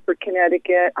Hartford,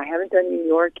 Connecticut. I haven't done New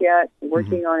York yet.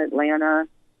 Working on Atlanta,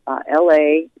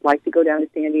 L.A. Like to go down to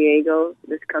San Diego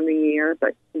this coming year,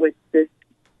 but with this,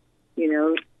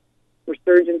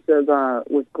 resurgence of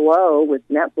with G.L.O.W, with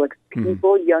Netflix,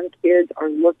 people, young kids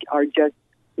are just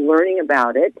learning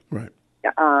about it. Right.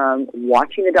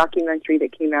 Watching the documentary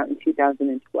that came out in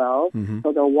 2012.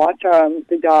 So they'll watch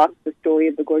the story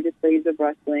of the gorgeous ladies of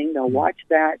wrestling. They'll watch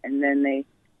that, and then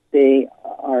they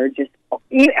are just,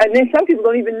 and then some people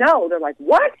don't even know. They're like,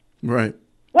 what? Right.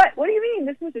 What do you mean?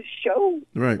 This was a show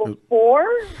before?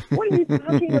 What are you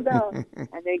talking about?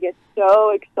 And they get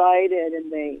so excited,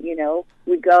 and they,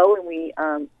 we go and we,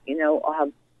 I'll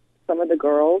have some of the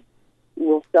girls,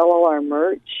 we'll sell all our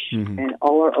merch and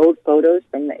all our old photos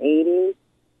from the 80s.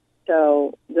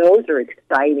 So those are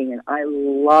exciting, and I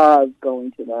love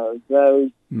going to those.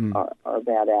 Those are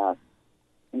badass.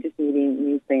 and just meeting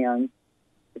new fans.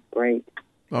 It's great.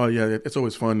 Oh yeah, it's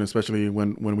always fun, especially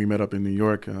when we met up in New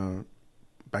York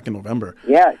back in November.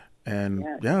 Yes. And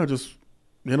yeah, just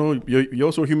you're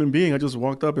also a human being. I just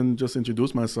walked up and just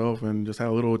introduced myself and just had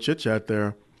a little chit chat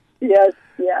there. Yes,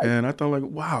 yes. And I thought, like,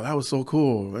 wow, that was so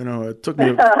cool. It took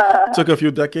me took a few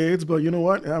decades, but you know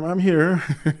what? I'm here.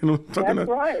 That's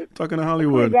right. Talking to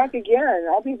Hollywood. I'll be back again.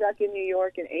 I'll be back in New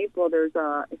York in April. There's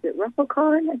is it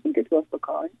WrestleCon? I think it's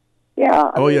WrestleCon.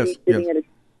 Yeah. Yes.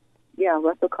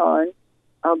 WrestleCon.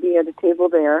 I'll be at a table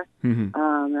there. Mm-hmm.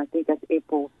 I think that's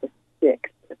April the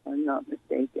 6th, if I'm not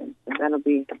mistaken. So that'll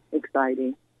be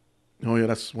exciting. Oh yeah,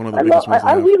 that's one of the biggest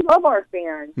ones. We love our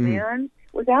fans, man.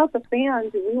 Without the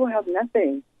fans, we will have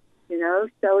nothing,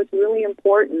 So it's really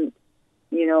important,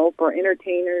 for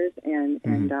entertainers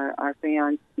and our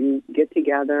fans to get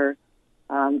together.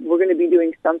 We're going to be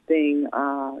doing something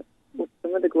with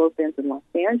some of the G.L.O.W fans in Los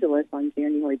Angeles on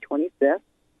January 25th.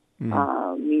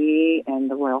 Me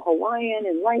and the Royal Hawaiian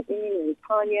and Lightning and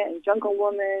Tanya and Jungle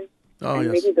Woman. Oh,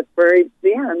 yes. Maybe the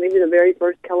very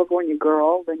first California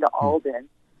girl, Linda Alden.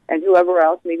 And whoever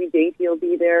else, maybe Daisy will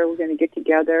be there. We're going to get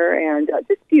together and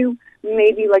just do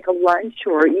maybe like a lunch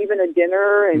or even a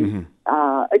dinner and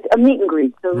a meet and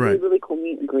greet. So it'll be a really cool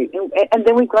meet and greet. And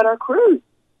then we've got our cruise.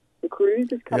 The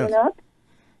cruise is coming up,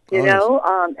 and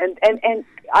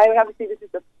I have to say this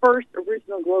is the first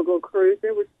original G.L.O.W cruise.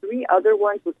 There was 3 other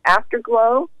ones with after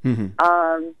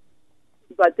G.L.O.W.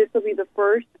 But this will be the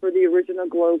first for the original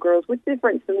G.L.O.W girls with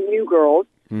some new girls.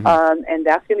 And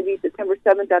that's going to be September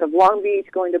 7th out of Long Beach,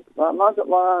 going to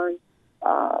Mazatlan,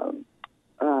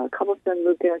 Cabo San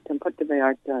Lucas, and Puerto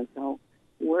Vallarta. So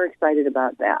we're excited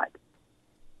about that.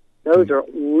 Those are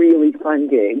really fun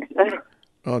gigs.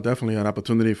 Oh, definitely an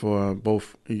opportunity for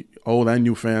both old and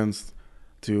new fans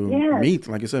to meet,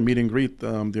 like you said, meet and greet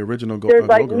the original G.L.O.W.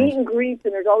 There's girls. Meet and greets,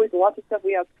 and there's always lots of stuff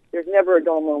we have. There's never a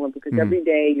dull moment because every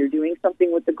day you're doing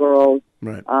something with the girls.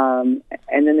 Right. And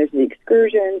then there's the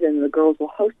excursions, and the girls will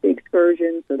host the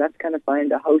excursions, so that's kind of fun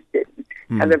to host it.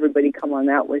 Have everybody come on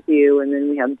that with you, and then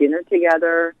we have dinner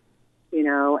together,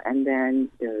 and then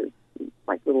there's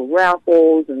like little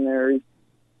raffles, and there's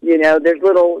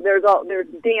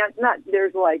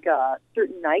like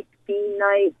certain nights, theme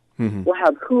nights. We'll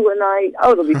have hula night.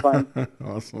 Oh, it'll be fun.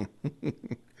 Awesome.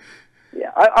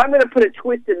 Yeah, I'm going to put a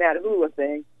twist in that hula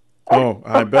thing. Oh,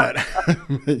 I bet.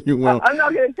 You will. I'm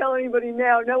not going to tell anybody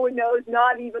now. No one knows,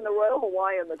 not even the Royal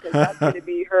Hawaiian, because that's going to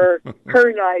be her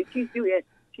night. She's doing it.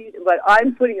 But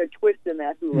I'm putting a twist in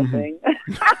that hula thing.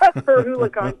 Her hula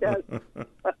contest.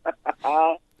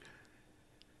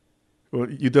 Well,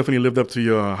 you definitely lived up to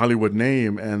your Hollywood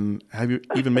name, and have you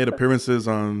even made appearances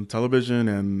on television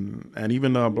and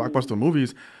even blockbuster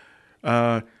movies?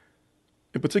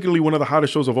 Particularly one of the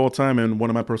hottest shows of all time, and one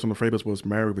of my personal favorites was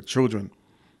Married with Children.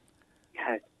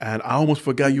 Yes. And I almost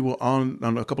forgot you were on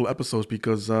a couple of episodes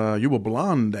because you were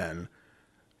blonde then.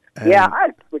 And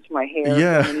I switched my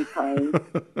hair so many times.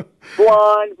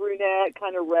 Blonde, brunette,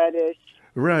 kind of reddish.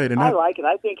 Right. And I like it.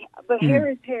 I think, but hair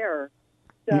is hair.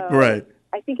 So right.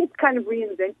 I think it's kind of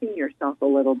reinventing yourself a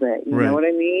little bit. You know what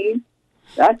I mean?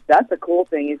 That's a cool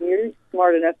thing. If you're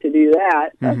smart enough to do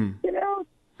that,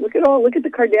 look at the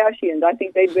Kardashians. I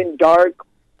think they've been dark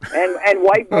and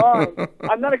white blonde.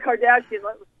 I'm not a Kardashian.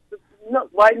 No,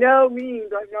 by no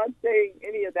means. I'm not saying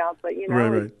any of that. But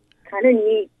it's kind of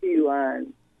neat to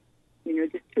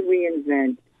just to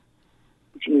reinvent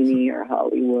Jeannie or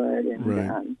Hollywood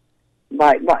and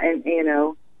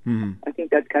I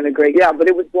think that's kind of great. Yeah, but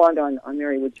it was blonde on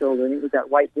Married with Children. It was that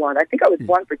white blonde. I think I was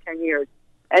blonde for 10 years.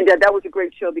 And that was a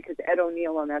great show because Ed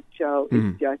O'Neill on that show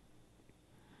is just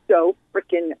so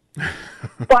freaking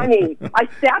funny. I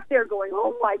sat there going,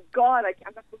 oh, my God,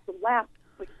 I'm not supposed to laugh.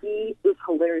 But he is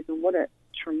hilarious, and what a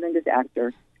tremendous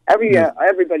actor.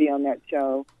 Everybody on that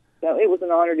show. So it was an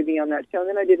honor to be on that show. And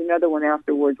then I did another one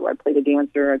afterwards where I played a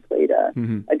dancer. I played a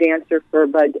dancer for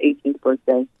Bud's 18th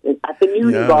birthday at the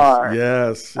Nudie Bar.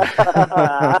 Yes.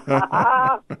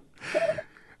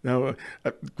 Now,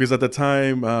 because at the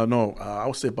time, I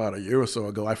would say about a year or so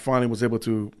ago, I finally was able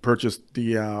to purchase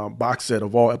the box set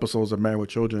of all episodes of Married with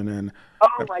Children. And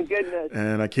oh, my goodness.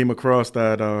 And I came across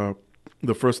that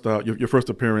the first your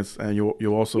first appearance, and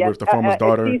you also with the farmer's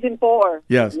daughter. Season 4.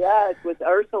 Yes, with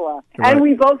Ursula, right. And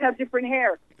we both have different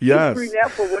hair. Yes, she's brunette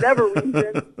for whatever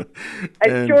reason,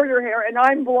 and shorter hair, and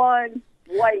I'm blonde,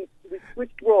 white. We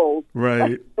switched roles,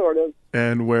 right? Sort of.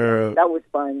 And where that was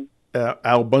fun.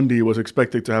 Al Bundy was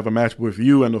expected to have a match with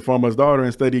you and the farmer's daughter.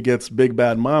 Instead, he gets Big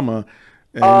Bad Mama.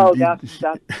 And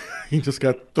he just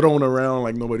got thrown around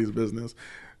like nobody's business.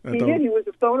 He did. He was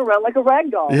thrown around like a rag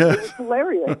doll. Yeah. It was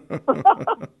hilarious.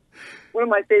 one of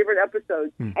my favorite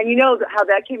episodes. And you know how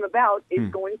that came about is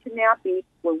going to Nappy.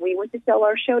 When we went to sell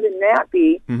our show to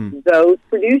Nappy, those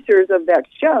producers of that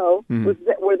show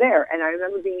were there. And I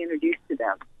remember being introduced to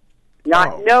them,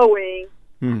 not knowing,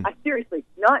 seriously,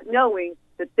 not knowing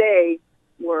that they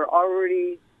were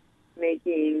already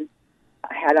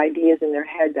had ideas in their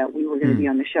head that we were going to be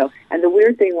on the show. And the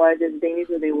weird thing was is they knew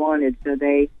who they wanted. So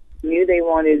they knew they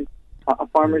wanted a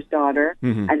farmer's daughter,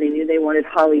 and they knew they wanted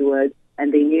Hollywood,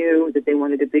 and they knew that they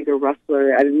wanted a bigger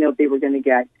wrestler. I didn't know if they were going to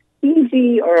get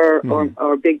Easy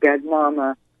or Big Bad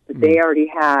Mama, but they already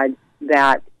had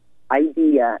that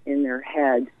idea in their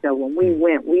head. So when we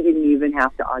went, we didn't even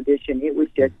have to audition. It was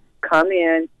just come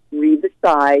in, read the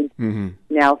sides,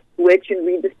 now switch and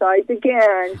read the sides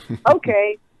again.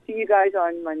 Okay, see you guys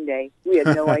on Monday. We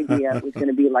had no idea it was going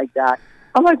to be like that.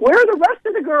 I'm like, where are the rest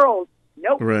of the girls?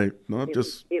 Nope. Right. Not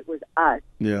it was us.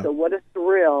 Yeah. So what a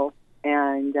thrill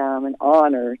and an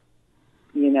honor,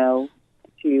 to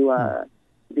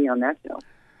be on that show.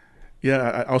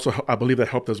 Yeah, I believe that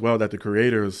helped as well, that the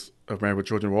creators of Married with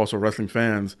Children were also wrestling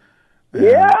fans. And,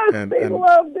 yes, they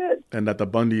loved it. And that the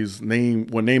Bundys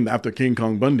were named after King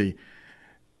Kong Bundy.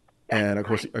 And of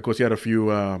course, he had a few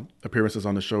appearances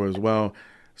on the show as well.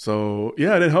 So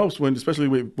yeah, it helps especially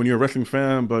when you're a wrestling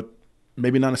fan, but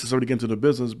maybe not necessarily get into the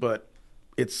business, but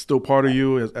it's still part of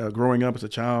you as growing up as a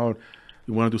child.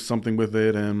 You want to do something with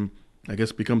it, and I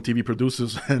guess become TV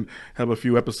producers and have a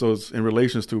few episodes in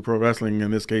relations to pro wrestling. In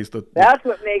this case, that's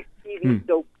what makes TV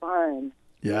so fun.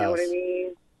 Yes. You know what I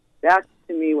mean? That's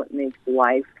to me what makes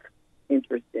life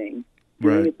interesting.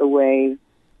 Doing it the way,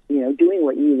 doing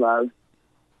what you love.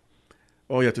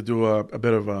 Oh, yeah, to do a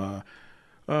bit of,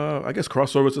 I guess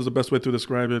crossovers is the best way to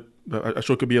describe it. A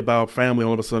show could be about family.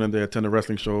 All of a sudden, they attend a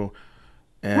wrestling show.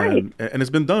 And it's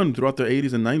been done throughout the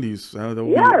 80s and 90s.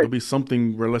 There'll be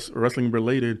something wrestling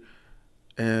related,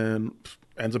 and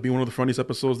ends up being one of the funniest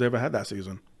episodes they ever had that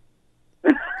season.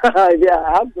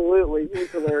 Yeah, absolutely. It was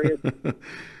hilarious.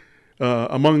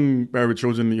 Among Married with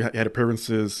Children, you had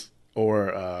appearances or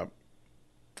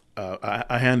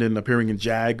a hand in appearing in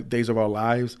JAG, Days of Our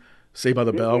Lives, Saved by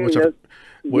the Bell, which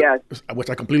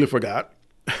I completely forgot,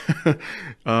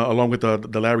 along with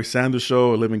the Larry Sanders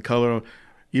Show, Living Color.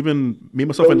 Even Me,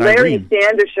 Myself, and Irene. Larry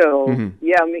Sanders Show.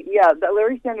 The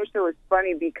Larry Sanders Show is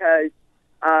funny because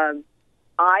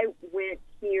I went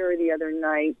here the other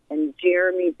night and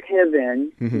Jeremy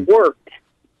Piven worked,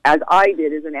 as I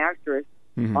did as an actress,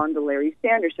 on the Larry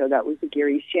Sanders Show. That was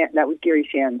Gary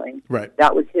Shandling. Right.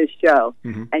 That was his show.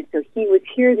 And so he was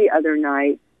here the other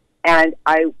night, and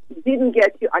I didn't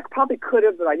get to. I probably could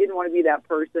have, but I didn't want to be that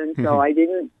person, so I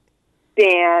didn't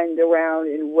stand around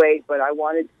and wait. But I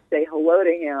wanted to say hello to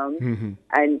him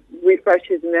and refresh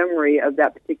his memory of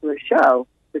that particular show,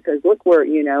 because look where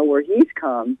he's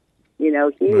come. He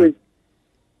was.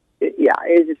 It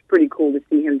was just pretty cool to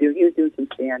see him do. He was doing some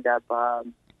stand up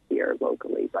here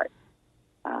locally, but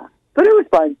it was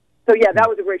fun. So yeah, that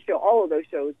was a great show. All of those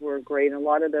shows were great, and a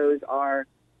lot of those are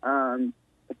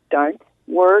stunt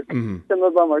work. Some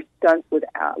of them are stunts with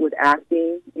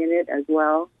acting in it as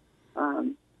well.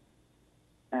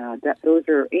 Those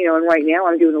are, and right now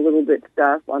I'm doing a little bit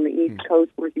stuff on the East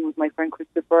Coast, working with my friend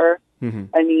Christopher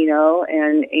Anino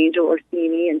and Angel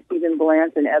Orsini and Stephen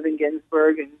Blance and Evan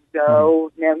Ginsberg and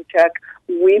Joe Nemchek.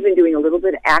 We've been doing a little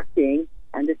bit of acting,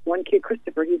 and this one kid,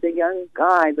 Christopher, he's a young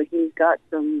guy, but he's got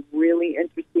some really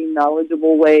interesting,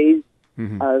 knowledgeable ways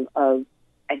of,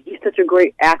 and he's such a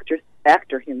great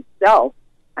actor himself.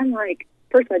 I'm like,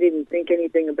 first I didn't think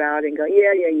anything about it and go,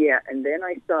 yeah, and then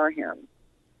I saw him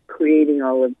creating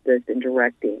all of this and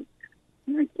directing.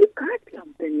 I'm like, you've got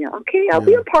something now. Okay, I'll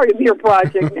be a part of your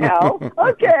project now.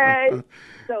 Okay.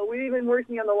 So we've been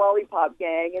working on the Lollipop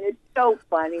Gang, and it's so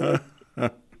funny.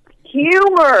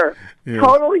 Humor,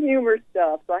 total humor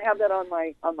stuff. So I have that on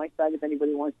my site if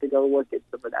anybody wants to go look at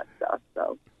some of that stuff.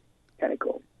 So kind of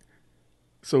cool.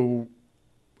 So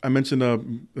I mentioned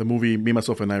the movie Me,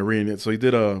 Myself, and Irene. So you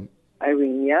did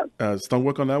Irene, yep. Stunt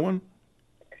work on that one?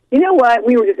 You know what?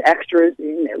 We were just extras.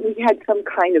 We had some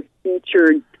kind of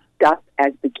featured stuff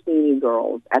as bikini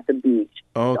girls at the beach.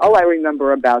 Okay. All I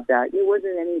remember about that. It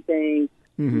wasn't anything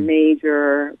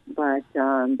major, but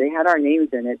they had our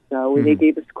names in it, so they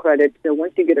gave us credit. So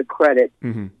once you get a credit,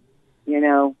 you're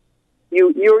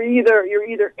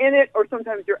either in it or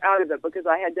sometimes you're out of it. Because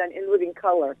I had done In Living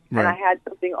Color, and I had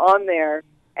something on there.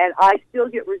 And I still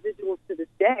get residuals to this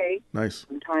day. Nice.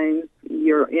 Sometimes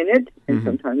you're in it, and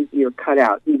sometimes you're cut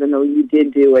out. Even though you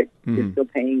did do it, they're still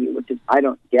paying you, which is, I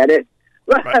don't get it.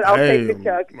 But I'll take the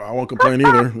check. I won't complain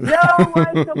either. No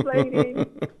one's complaining.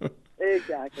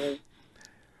 Exactly.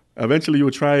 Eventually, you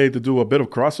would try to do a bit of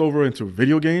crossover into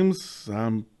video games.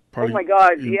 Oh my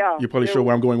God, you, yeah. You're probably sure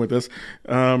where I'm going with this.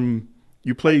 You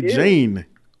I played do. Jane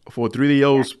for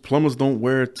 3DO's Yeah. Plumbers Don't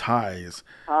Wear Ties.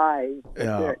 Hi.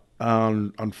 That's it.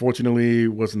 Unfortunately,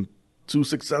 wasn't too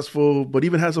successful, but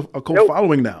even has a cult Nope.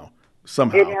 following now It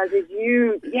somehow. has a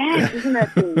huge, yes, isn't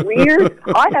that so weird?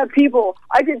 I have people,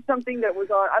 I did something that was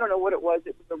on, I don't know what it was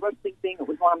a wrestling thing, it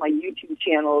was on my YouTube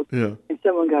channel, Yeah. and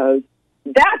someone goes,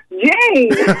 "That's Jane!"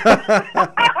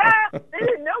 They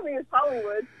didn't know me as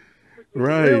Hollywood, which was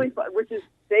Right. really fun,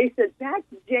 they said, "That's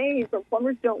Jane from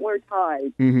Plumbers Don't Wear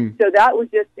Ties." Mm-hmm. So that was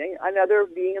just another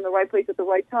being in the right place at the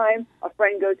right time. A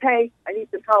friend goes, "Hey, I need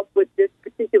some help with this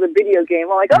particular video game."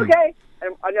 I'm like, "Okay."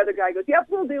 And another guy goes, "Yep,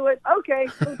 we'll do it." "Okay,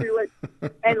 we'll do it."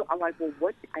 And I'm like, "Well,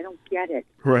 what? I don't get it.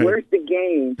 Right. Where's the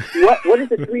game? What is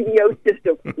the 3DO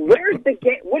system? Where's the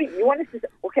game? What do you want us to?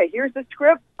 Okay, here's the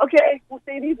script. Okay, we'll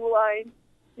say these lines,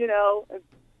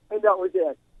 and that was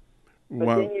it. But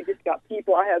Wow. then you just got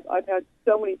people. I've had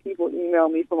so many people email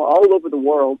me from all over the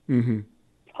world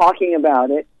talking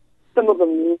about it. Some of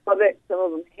them love it. Some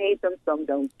of them hate them. Some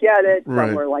don't get it. Right.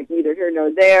 Some are like neither here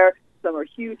nor there. Some are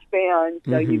huge fans.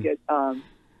 So you get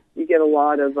a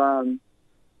lot of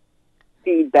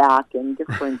feedback and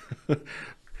different.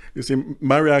 You see,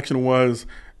 my reaction was,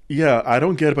 yeah, I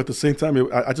don't get it, but at the same time,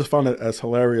 I just found it as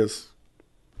hilarious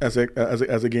as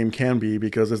a game can be,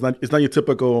 because it's not your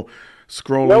typical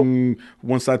scrolling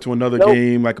one side to another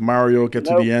game like Mario, get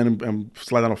to the end and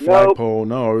slide on a flagpole.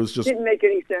 No, it was just didn't make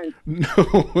any sense.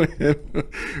 No,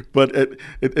 but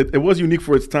it was unique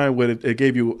for its time, where it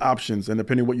gave you options, and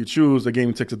depending on what you choose, the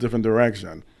game takes a different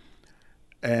direction.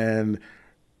 And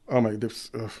I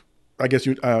guess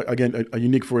again a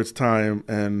unique for its time.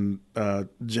 And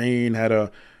Jane had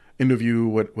a interview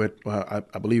with I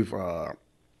believe her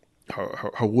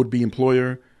would-be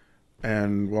employer,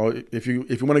 and well, if you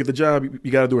want to get the job,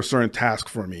 you got to do a certain task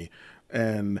for me.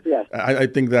 And yes. I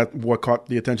think that what caught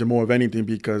the attention more of anything,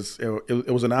 because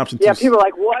it was an option. Yeah, people are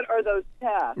like, "What are those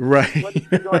tasks? Right. What are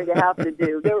you going to have to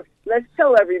do?" Let's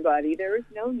tell everybody there is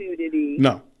no nudity.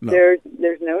 No. There's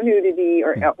no nudity,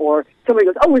 or somebody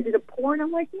goes, "Oh, is it a porn?"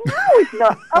 I'm like, "No, it's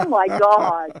not." Oh my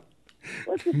God.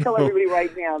 Let's just tell everybody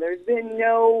right now. There's been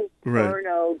no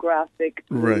pornographic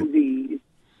movies.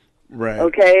 Right.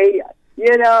 Okay,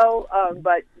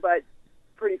 but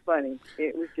pretty funny.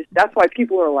 It was just, that's why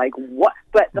people are like, "What?"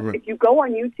 But if you go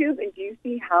on YouTube, and do you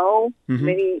see how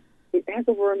many? It has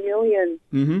over 1 million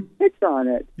hits on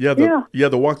it. Yeah,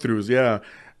 the walkthroughs. Yeah,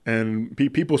 and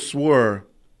people swore.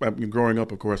 Growing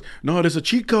up, of course. No, there's a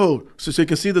cheat code, so you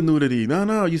can see the nudity.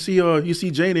 No, you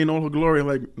see Jane in all her glory,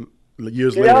 like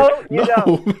years later. No, you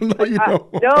don't. No, you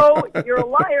don't. No, you're a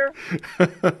liar.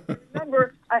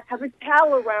 Remember, I have a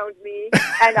towel around me,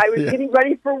 and I was getting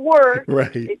ready for work.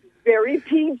 Right. It's very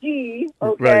PG,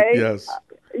 okay? Right, yes.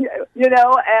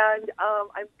 And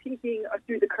I'm peeking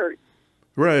through the curtain.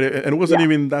 Right, and it wasn't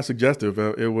even that suggestive.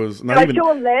 It was not Did I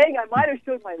show a leg? I might have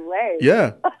showed my leg.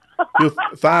 Yeah.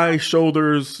 Thighs,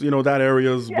 shoulders, that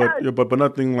areas, yes. but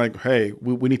nothing like, hey,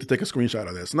 we need to take a screenshot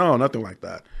of this. No, nothing like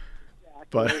that.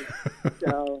 Exactly.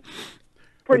 So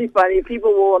pretty funny.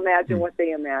 People will imagine what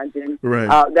they imagine.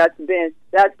 Right. That's been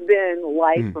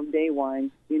life from day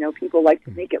one. People like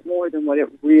to make it more than what it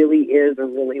really is or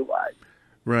really was.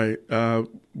 Right.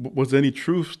 Was there any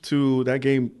truth to that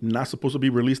game not supposed to be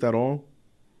released at all?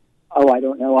 Oh, I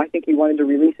don't know. I think he wanted to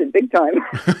release it big time.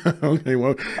 Okay,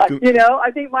 well, I think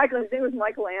his name was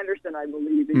Michael Anderson, I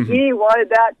believe, and he wanted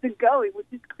that to go. It was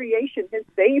his creation, his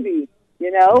baby.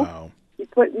 Wow. He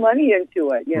put money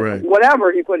into it. Right.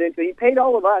 Whatever he put into it, he paid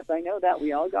all of us. I know that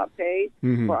we all got paid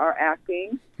for our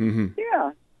acting.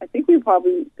 Yeah, I think we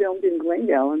probably filmed in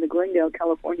the Glendale,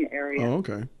 California area. Oh,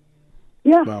 okay.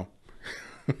 Yeah. Wow.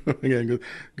 Again,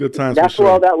 good times. That's for sure.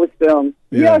 where all that was filmed.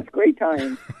 Yeah, it's great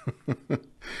time.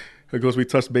 Of course, we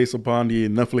touched base upon the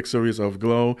Netflix series of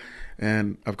G.L.O.W,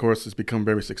 and of course, it's become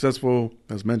very successful.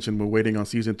 As mentioned, we're waiting on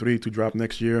season 3 to drop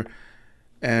next year,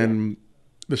 and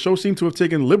the show seemed to have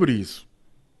taken liberties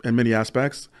in many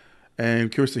aspects.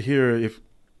 And curious to hear if,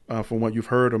 from what you've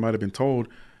heard or might have been told,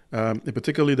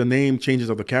 particularly the name changes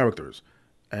of the characters.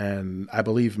 And I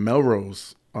believe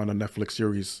Melrose on the Netflix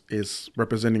series is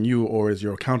representing you, or is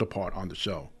your counterpart on the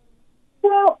show?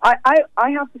 Well, I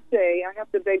have to say, I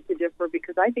have to beg to differ,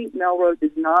 because I think Melrose is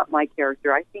not my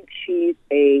character. I think she's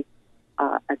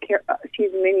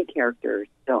she's many characters.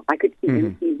 So I could see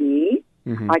MTV,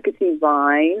 I could see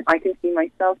Vine, I can see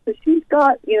myself. So she's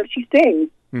got, she sings.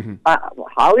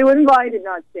 Hollywood and Vine did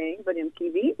not sing, but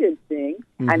MTV did sing,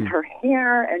 and her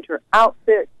hair and her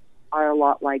outfit are a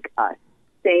lot like us.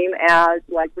 Same as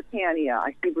like Britannia.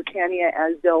 I see Britannia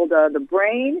as Zelda the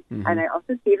brain, and I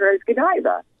also see her as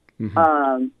Godiva.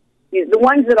 The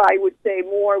ones that I would say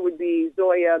more would be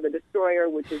Zoya the Destroyer,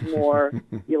 which is more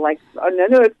you like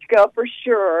Nanushka for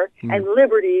sure, and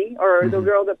Liberty, or the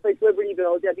girl that plays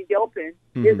Libertyville, Debbie Gilpin,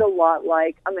 is a lot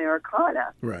like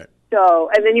Americana. Right. So,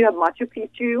 and then you have Machu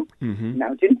Picchu,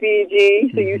 Mountain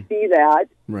Fiji, so you see that.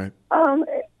 Right.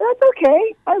 That's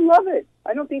okay. I love it.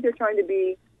 I don't think they're trying to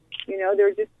be,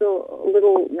 they're just a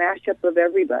little mashup of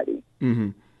everybody.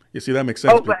 You see, that makes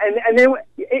sense. Oh, and then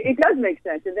it does make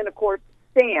sense. And then, of course,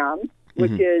 Sam,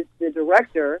 which is the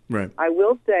director, I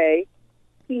will say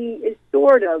he is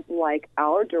sort of like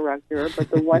our director, but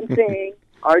the one thing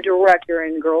our director,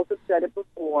 and girls have said it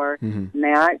before,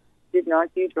 Matt did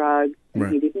not do drugs and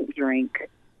he didn't drink.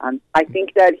 I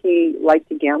think that he liked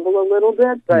to gamble a little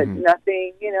bit, but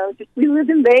nothing, just we lived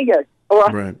in Vegas,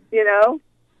 but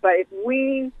if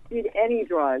we did any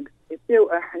drugs, if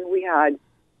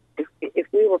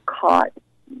we were caught,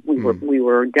 we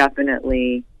were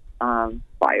definitely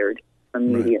fired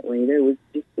immediately. Right. There was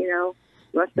just,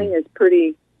 wrestling is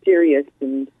pretty serious,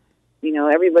 and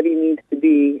everybody needs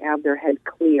to have their head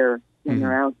clear when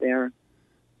they're out there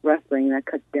wrestling. That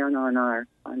cuts down on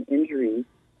injuries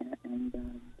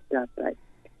and stuff. But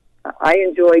I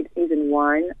enjoyed season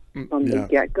 1 from the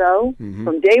get-go,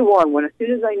 from day one. As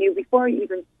soon as I knew, before I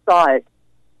even saw it,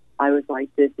 I was like,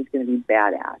 "This is going to be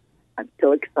badass." I'm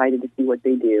so excited to see what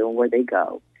they do and where they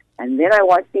go. And then I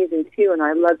watched season 2, and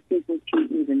I loved season 2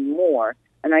 even more.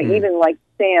 And I even liked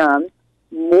Sam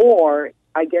more.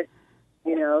 I guess,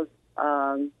 he's a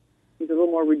little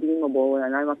more redeemable,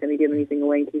 and I'm not going to give anything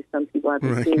away in case some people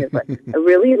haven't seen it. But I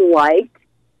really liked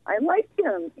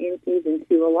him in season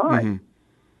 2 a lot.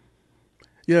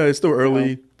 Yeah, it's still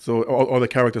early, so all the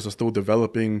characters are still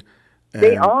developing.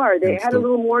 They are. They had a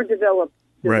little more developmental,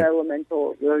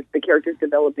 the characters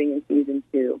developing in season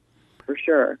 2, for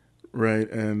sure.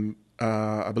 Right, and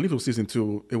I believe it was season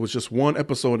 2. It was just one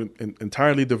episode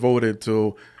entirely devoted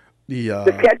to the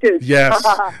sketches. Yes,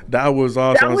 that was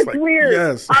awesome. That was weird.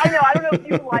 Yes, I know. I don't know if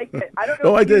you liked it. I don't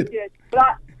know. I did.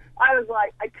 But I was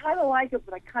like, I kind of like it,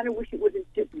 but I kind of wish it wasn't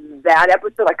just that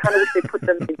episode. I kind of wish they put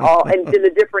them in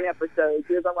the different episodes,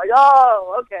 because I'm like,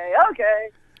 oh, okay.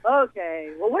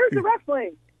 Well, where's the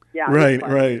wrestling? Yeah,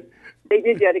 right. They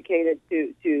did dedicate it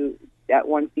to that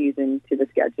one season to the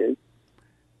sketches.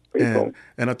 Cool.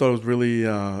 And I thought it was really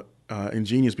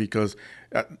ingenious, because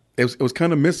it was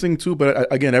kind of missing too.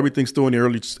 But again, everything's still in the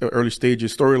early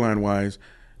stages storyline wise,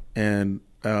 and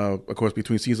of course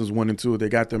between seasons 1 and 2, they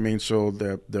got their main show.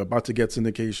 They're about to get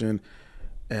syndication,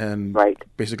 and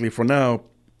basically for now,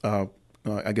 I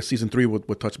guess season 3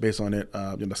 would touch base on it.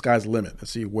 The sky's the limit to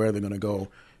see where they're going to go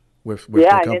with their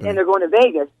company. And they're going to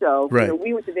Vegas, so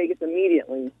we went to Vegas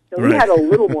immediately. So we had a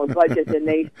little more budget than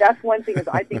they. That's one thing, is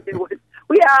I think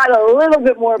we had a little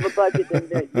bit more of a budget than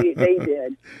they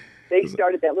did. They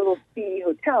started that little seedy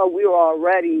hotel. We were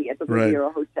already at the Riviera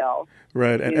Hotel.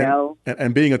 Right,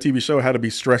 and being a TV show had to be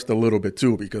stressed a little bit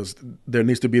too, because there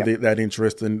needs to be that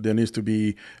interest, and there needs to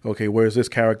be, okay, where's this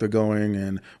character going,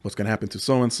 and what's going to happen to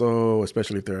so and so,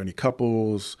 especially if there are any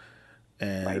couples,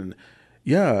 and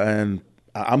and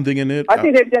I'm digging it. I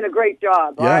think they've done a great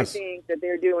job. Yes. I think that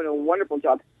they're doing a wonderful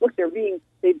job. Look,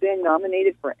 they've been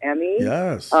nominated for Emmy.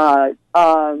 Yes. So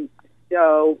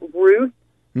Ruth,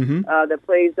 that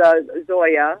plays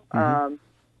Zoya,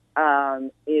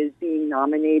 is being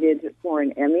nominated for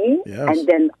an Emmy. Yes. And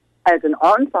then as an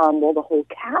ensemble, the whole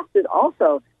cast is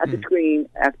also at the Screen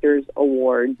Actors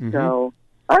Award. So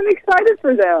I'm excited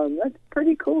for them. That's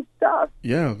pretty cool stuff.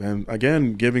 Yeah, and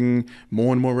again, giving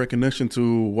more and more recognition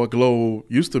to what G.L.O.W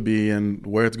used to be and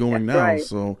where it's going now. Right.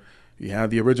 So you had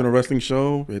the original wrestling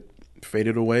show. It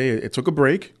faded away. It took a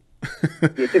break.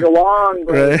 It took a long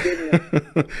break, didn't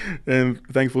it? And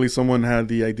thankfully someone had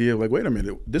the idea of like, wait a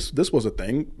minute, this was a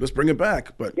thing. Let's bring it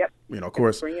back. But, of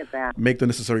course, bring it back. Make the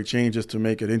necessary changes to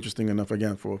make it interesting enough,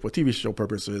 again, for TV show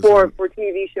purposes. For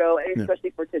TV show, and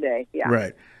especially for today. Yeah.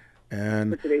 Right.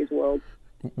 And for today's world.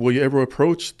 Were you ever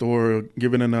approached or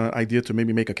given an idea to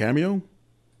maybe make a cameo?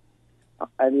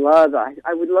 I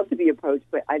would love to be approached,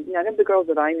 but none of the girls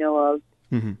that I know of,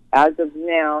 as of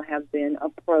now, have been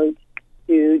approached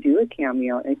to do a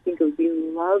cameo. And I think it would be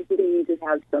lovely to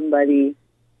have somebody,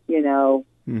 whatever.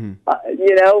 I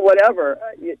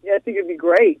think it'd be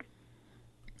great.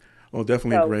 Oh,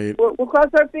 definitely great. We'll cross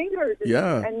our fingers.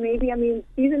 Yeah. And maybe,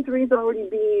 season 3 is already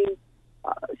being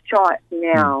shot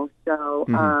now, so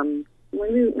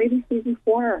maybe season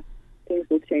 4 things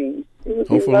will change. It would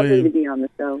be lovely to be on the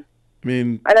show.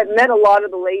 And I've met a lot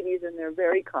of the ladies, and they're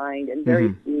very kind and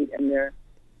very sweet, and they're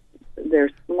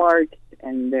smart,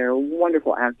 and they're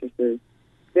wonderful actresses,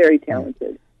 very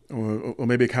talented. Or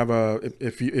maybe have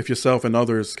if yourself and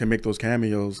others can make those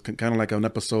cameos, kind of like an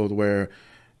episode where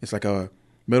it's like a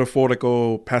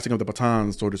metaphorical passing of the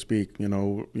baton, so to speak. And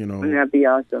that'd be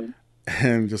awesome.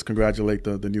 And just congratulate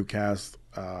the new cast,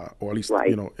 or at least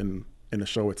in the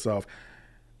show itself.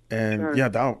 And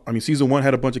season 1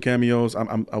 had a bunch of cameos.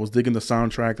 I was digging the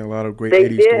soundtrack and a lot of great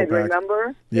 80s throwbacks.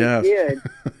 Remember? Yes. They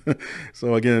did.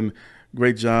 So again,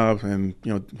 great job, and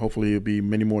hopefully it'll be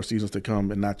many more seasons to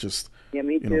come, and not just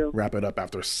wrap it up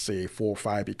after say 4 or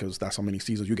 5, because that's how many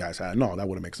seasons you guys had. No, that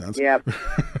wouldn't make sense. Yep.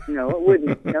 No, it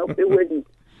wouldn't. Nope, it wouldn't.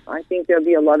 I think there'll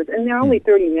be a lot of, and they're only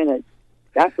 30 minutes.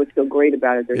 That's what's so great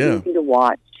about it. They're easy to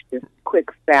watch. They're quick,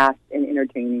 fast, and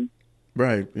entertaining.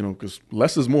 Right. Because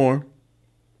less is more.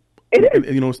 It is. And,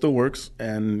 it still works.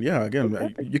 And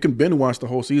again, you can binge watch the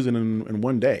whole season in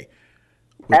one day.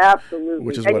 Absolutely.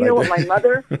 Which is and what you know I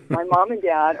what? did. My mom and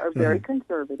dad are very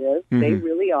conservative. They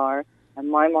really are. And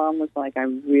my mom was like, I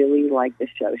really like the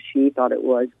show. She thought it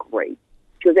was great.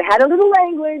 She goes, it had a little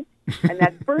language, and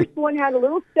that first one had a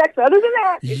little sex. Other than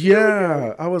that, it's really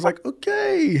good. I was like,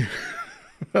 okay.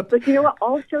 But you know what?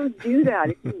 All shows do that.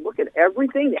 If you look at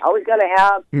everything, they always got to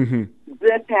have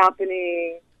this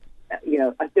happening.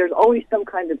 There's always some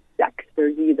kind of sex.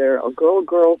 There's either a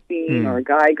girl scene or a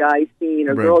guy scene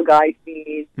or girl-guy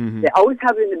scene. They always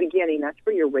have it in the beginning. That's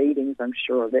for your ratings, I'm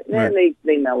sure of it. And then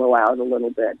they mellow out a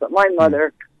little bit. But my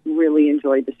mother really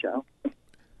enjoyed the show.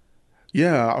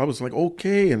 Yeah, I was like,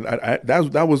 okay. And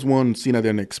that was one scene I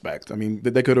didn't expect. I mean,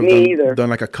 they could have done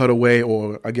like a cutaway,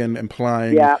 or, again,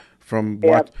 implying from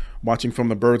watching from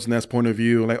the bird's nest point of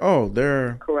view, like, oh,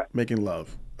 they're making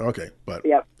love. Okay, but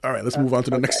all right, let's move on to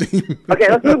the next scene. Okay,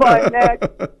 let's move on next.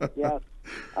 Yeah,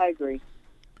 I agree.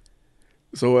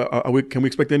 So, can we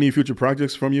expect any future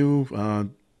projects from you,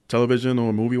 television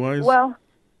or movie-wise? Well,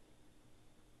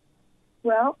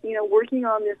 working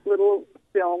on this little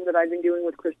film that I've been doing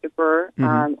with Christopher.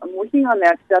 I'm working on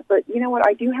that stuff, but you know what?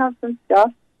 I do have some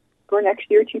stuff for next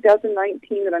year,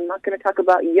 2019, that I'm not going to talk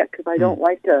about yet because I don't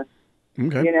like to,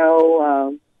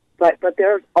 But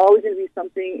there's always going to be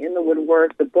something in the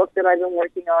woodwork. The book that I've been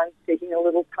working on is taking a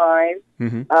little time,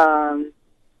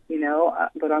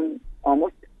 but I'm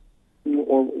almost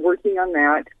working on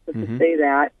that, to say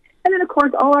that. And then, of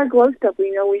course, all our GLOW stuff.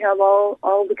 We have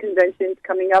all the conventions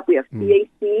coming up. We have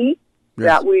CAC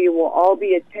that we will all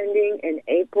be attending in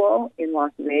April in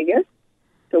Las Vegas.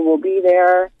 So we'll be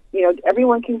there.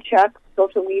 Everyone can check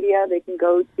social media. They can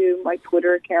go to my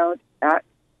Twitter account at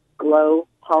G.L.O.W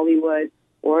Hollywood.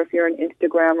 Or if you're an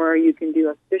Instagrammer, you can do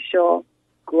official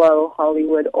G.L.O.W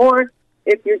Hollywood. Or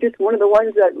if you're just one of the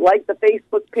ones that like the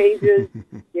Facebook pages,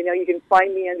 you can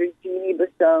find me under Jeanne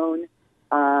Basone,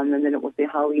 and then it will say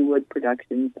Hollywood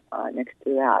Productions next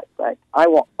to that. But I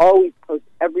will always post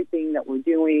everything that we're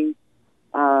doing,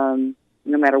 no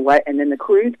matter what. And then the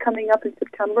cruise coming up in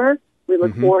September, we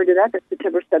look forward to that. That's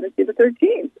September 7th to the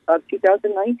 13th of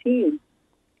 2019.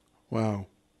 Wow.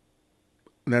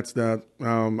 That's that.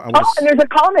 And there's a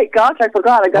comic. Gosh, I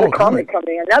forgot. I got a comic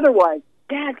coming. Another one.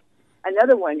 Dad,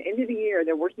 another one. End of the year.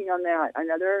 They're working on that.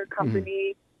 Another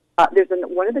company. There's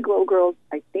one of the G.L.O.W girls.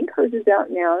 I think hers is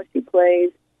out now. She plays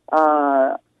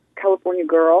California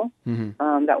Girl.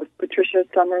 That was Patricia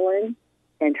Summerlin.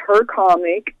 And her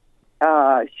comic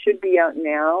should be out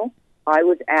now. I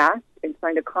was asked and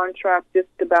signed a contract just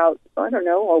about, a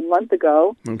month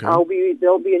ago. Okay.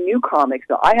 There'll be a new comic.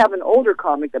 So I have an older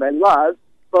comic that I love.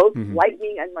 Both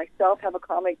Lightning and myself have a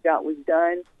comic that was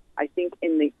done, I think,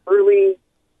 in the early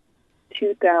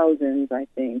 2000s, I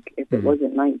think, if it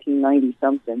wasn't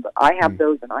 1990-something. But I have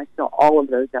those, and I sell all of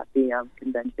those at the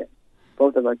convention.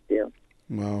 Both of us do.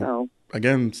 Wow. So,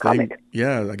 again,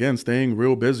 staying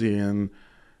real busy. And,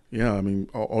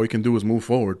 all you can do is move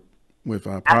forward with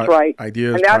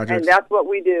ideas, projects. And that's what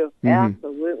we do.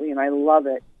 Absolutely, and I love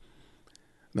it.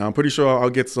 Now, I'm pretty sure I'll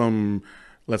get some,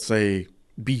 let's say,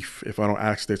 beef if I don't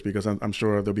ask this, because I'm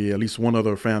sure there'll be at least one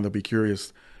other fan that'll be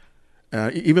curious.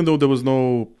 Even though there was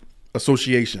no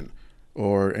association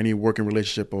or any working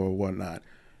relationship or whatnot.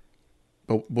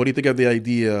 But what do you think of the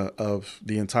idea of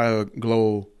the entire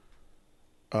G.L.O.W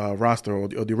roster or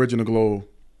the original G.L.O.W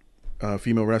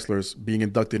female wrestlers being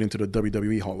inducted into the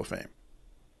WWE Hall of Fame?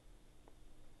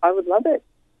 I would love it.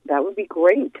 That would be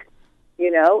great.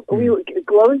 G.L.O.W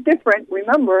is different.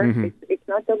 Remember, it's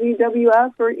not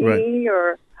WWF or E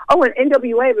or... Oh, and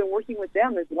NWA, I've been working with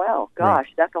them as well. Gosh,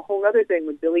 that's a whole other thing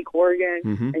with Billy Corgan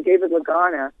and David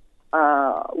Lagana,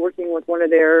 working with one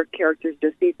of their characters,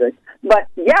 Josephus. But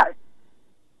yes,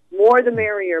 more the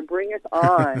merrier. Bring us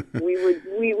on.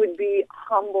 We would be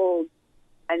humbled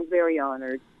and very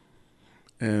honored.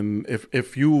 And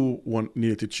if you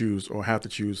needed to choose or have to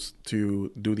choose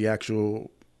to do the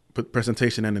actual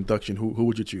presentation and induction, who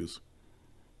would you choose?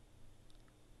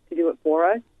 To do it for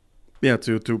us? Yeah,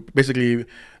 to basically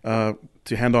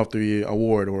to hand off the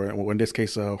award, or in this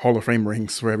case, Hall of Fame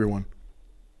rings for everyone.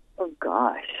 Oh,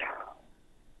 gosh.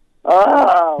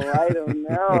 Oh, I don't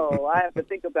know. I have to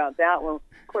think about that one.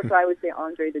 Of course, I would say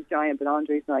Andre the Giant, but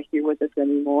Andre's not here with us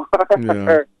anymore.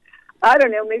 Yeah. I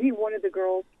don't know. Maybe one of the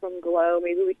girls from G.L.O.W.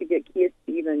 Maybe we could get Kia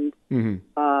Stevens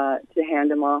to hand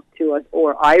them off to us,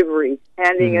 or Ivory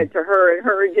handing it to her and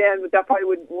her again. But that probably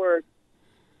wouldn't work.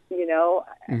 You know,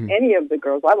 any of the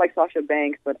girls. I like Sasha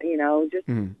Banks, but just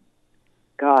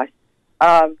gosh,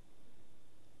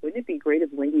 wouldn't it be great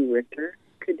if Wendy Richter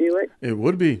could do it? It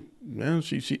would be. Yeah,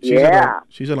 she's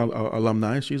an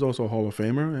alumni. She's also a Hall of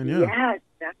Famer, and yes,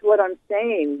 that's what I'm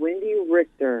saying. Wendy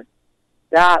Richter.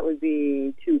 That would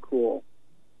be too cool.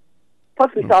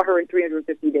 Plus, we saw her in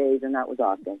 350 Days, and that was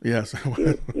awesome. Yes.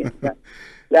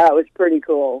 That was pretty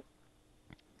cool.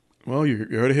 Well, you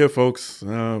heard it here, folks.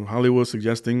 Hollywood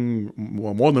suggesting,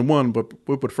 well, more than one, but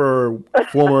we prefer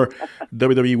former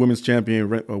WWE Women's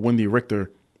Champion Wendy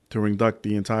Richter to induct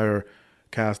the entire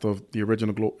cast of the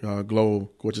original G.L.O.W,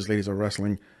 Gorgeous Ladies of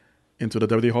Wrestling, into the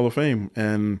WWE Hall of Fame.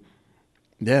 And,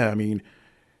 yeah, I mean,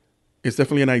 it's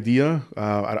definitely an idea.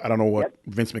 I don't know what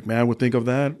Vince McMahon would think of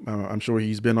that. I'm sure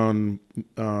he's been on,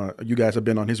 you guys have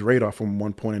been on his radar from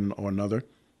one point or another.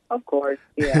 Of course,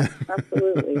 yeah,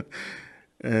 absolutely.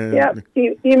 And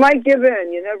he might give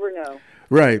in. You never know.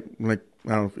 Right. Like,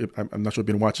 I'm not sure I've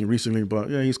been watching recently, but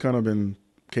yeah, he's kind of been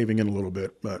caving in a little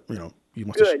bit. But, he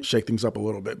wants to shake things up a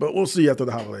little bit. But we'll see after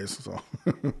the holidays. So.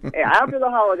 Yeah, after the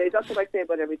holidays, that's what I say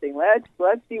about everything.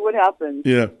 Let's see what happens.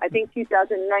 Yeah. I think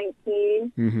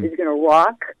 2019 is going to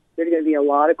rock. There's going to be a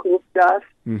lot of cool stuff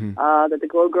that the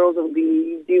G.L.O.W girls will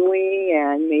be doing,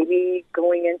 and maybe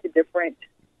going into different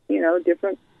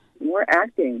more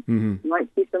acting. You might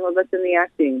see some of us in the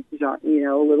acting genre,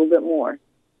 a little bit more.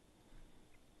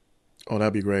 Oh,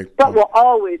 that'd be great. But we'll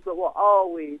always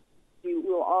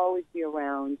be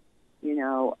around,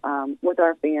 with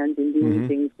our fans and doing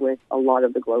things with a lot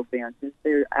of the G.L.O.W fans. Since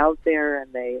they're out there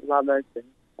and they love us, and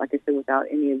like I said, without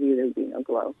any of you, there would be no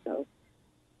G.L.O.W. So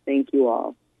thank you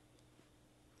all.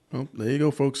 Well, there you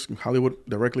go, folks. Hollywood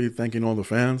directly thanking all the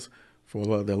fans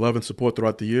for their love and support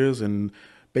throughout the years, and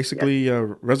basically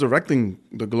resurrecting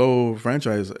the G.L.O.W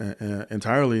franchise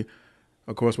entirely,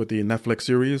 of course, with the Netflix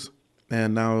series,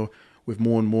 and now with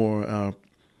more and more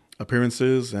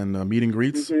appearances and meet and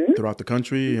greets throughout the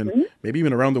country and maybe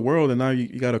even around the world. And now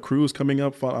you got a cruise coming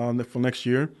up for next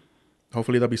year.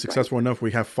 Hopefully that'll be successful enough.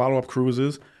 We have follow-up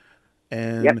cruises,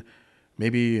 and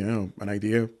maybe an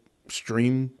idea,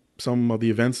 stream some of the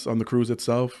events on the cruise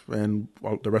itself, and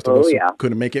the rest of us who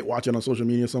couldn't make it, watch it on social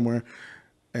media somewhere.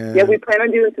 And we plan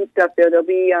on doing some stuff there. There'll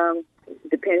be,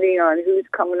 depending on who's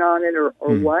coming on it or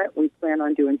what, we plan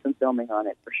on doing some filming on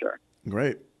it for sure.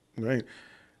 Great.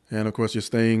 And, of course, you're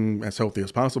staying as healthy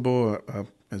as possible.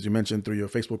 As you mentioned, through your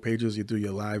Facebook pages, you do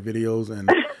your live videos. And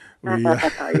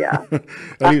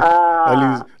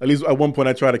at least at one point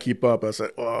I try to keep up. I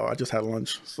said, oh, I just had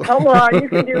lunch. So. Come on, you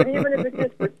can do it even if it's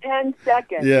just for 10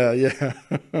 seconds. Yeah.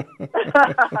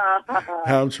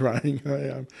 I'm trying. I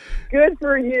am. Good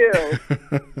for you.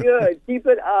 Good. Keep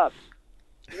it up.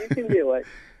 You can do it.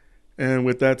 And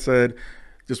with that said,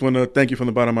 just want to thank you from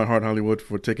the bottom of my heart, Hollywood,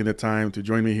 for taking the time to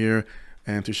join me here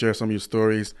and to share some of your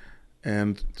stories,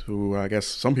 and to, I guess,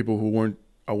 some people who weren't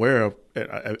aware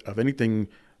of anything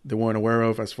they weren't aware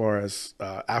of as far as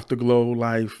after G.L.O.W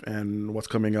life and what's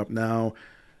coming up now.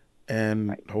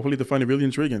 And hopefully they find it really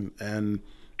intriguing. And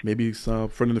maybe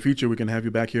further in the future, we can have you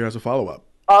back here as a follow-up.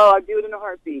 Oh, I'll do it in a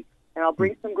heartbeat. And I'll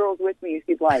bring some girls with me if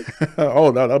you'd like.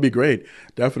 Oh, that'll be great.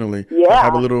 Definitely. Yeah.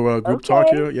 Have a little group talk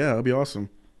here. Yeah, that'll be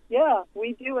awesome. Yeah,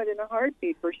 we do it in a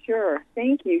heartbeat for sure.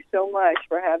 Thank you so much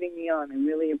for having me on. I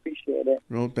really appreciate it.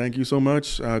 Well, thank you so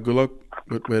much. Good luck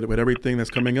with everything that's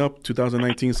coming up.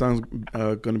 2019 sounds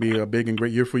going to be a big and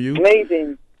great year for you.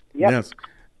 Amazing. Yep. Yes.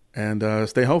 And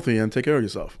stay healthy and take care of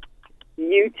yourself.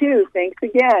 You too. Thanks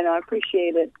again. I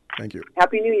appreciate it. Thank you.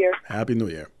 Happy New Year. Happy New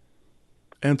Year.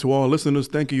 And to all listeners,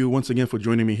 thank you once again for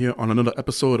joining me here on another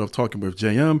episode of Talking with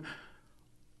JM.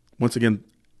 Once again,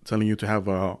 telling you to have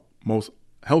a most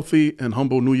healthy and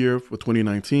humble New Year for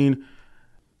 2019.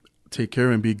 Take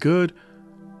care and be good.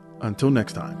 Until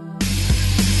next time.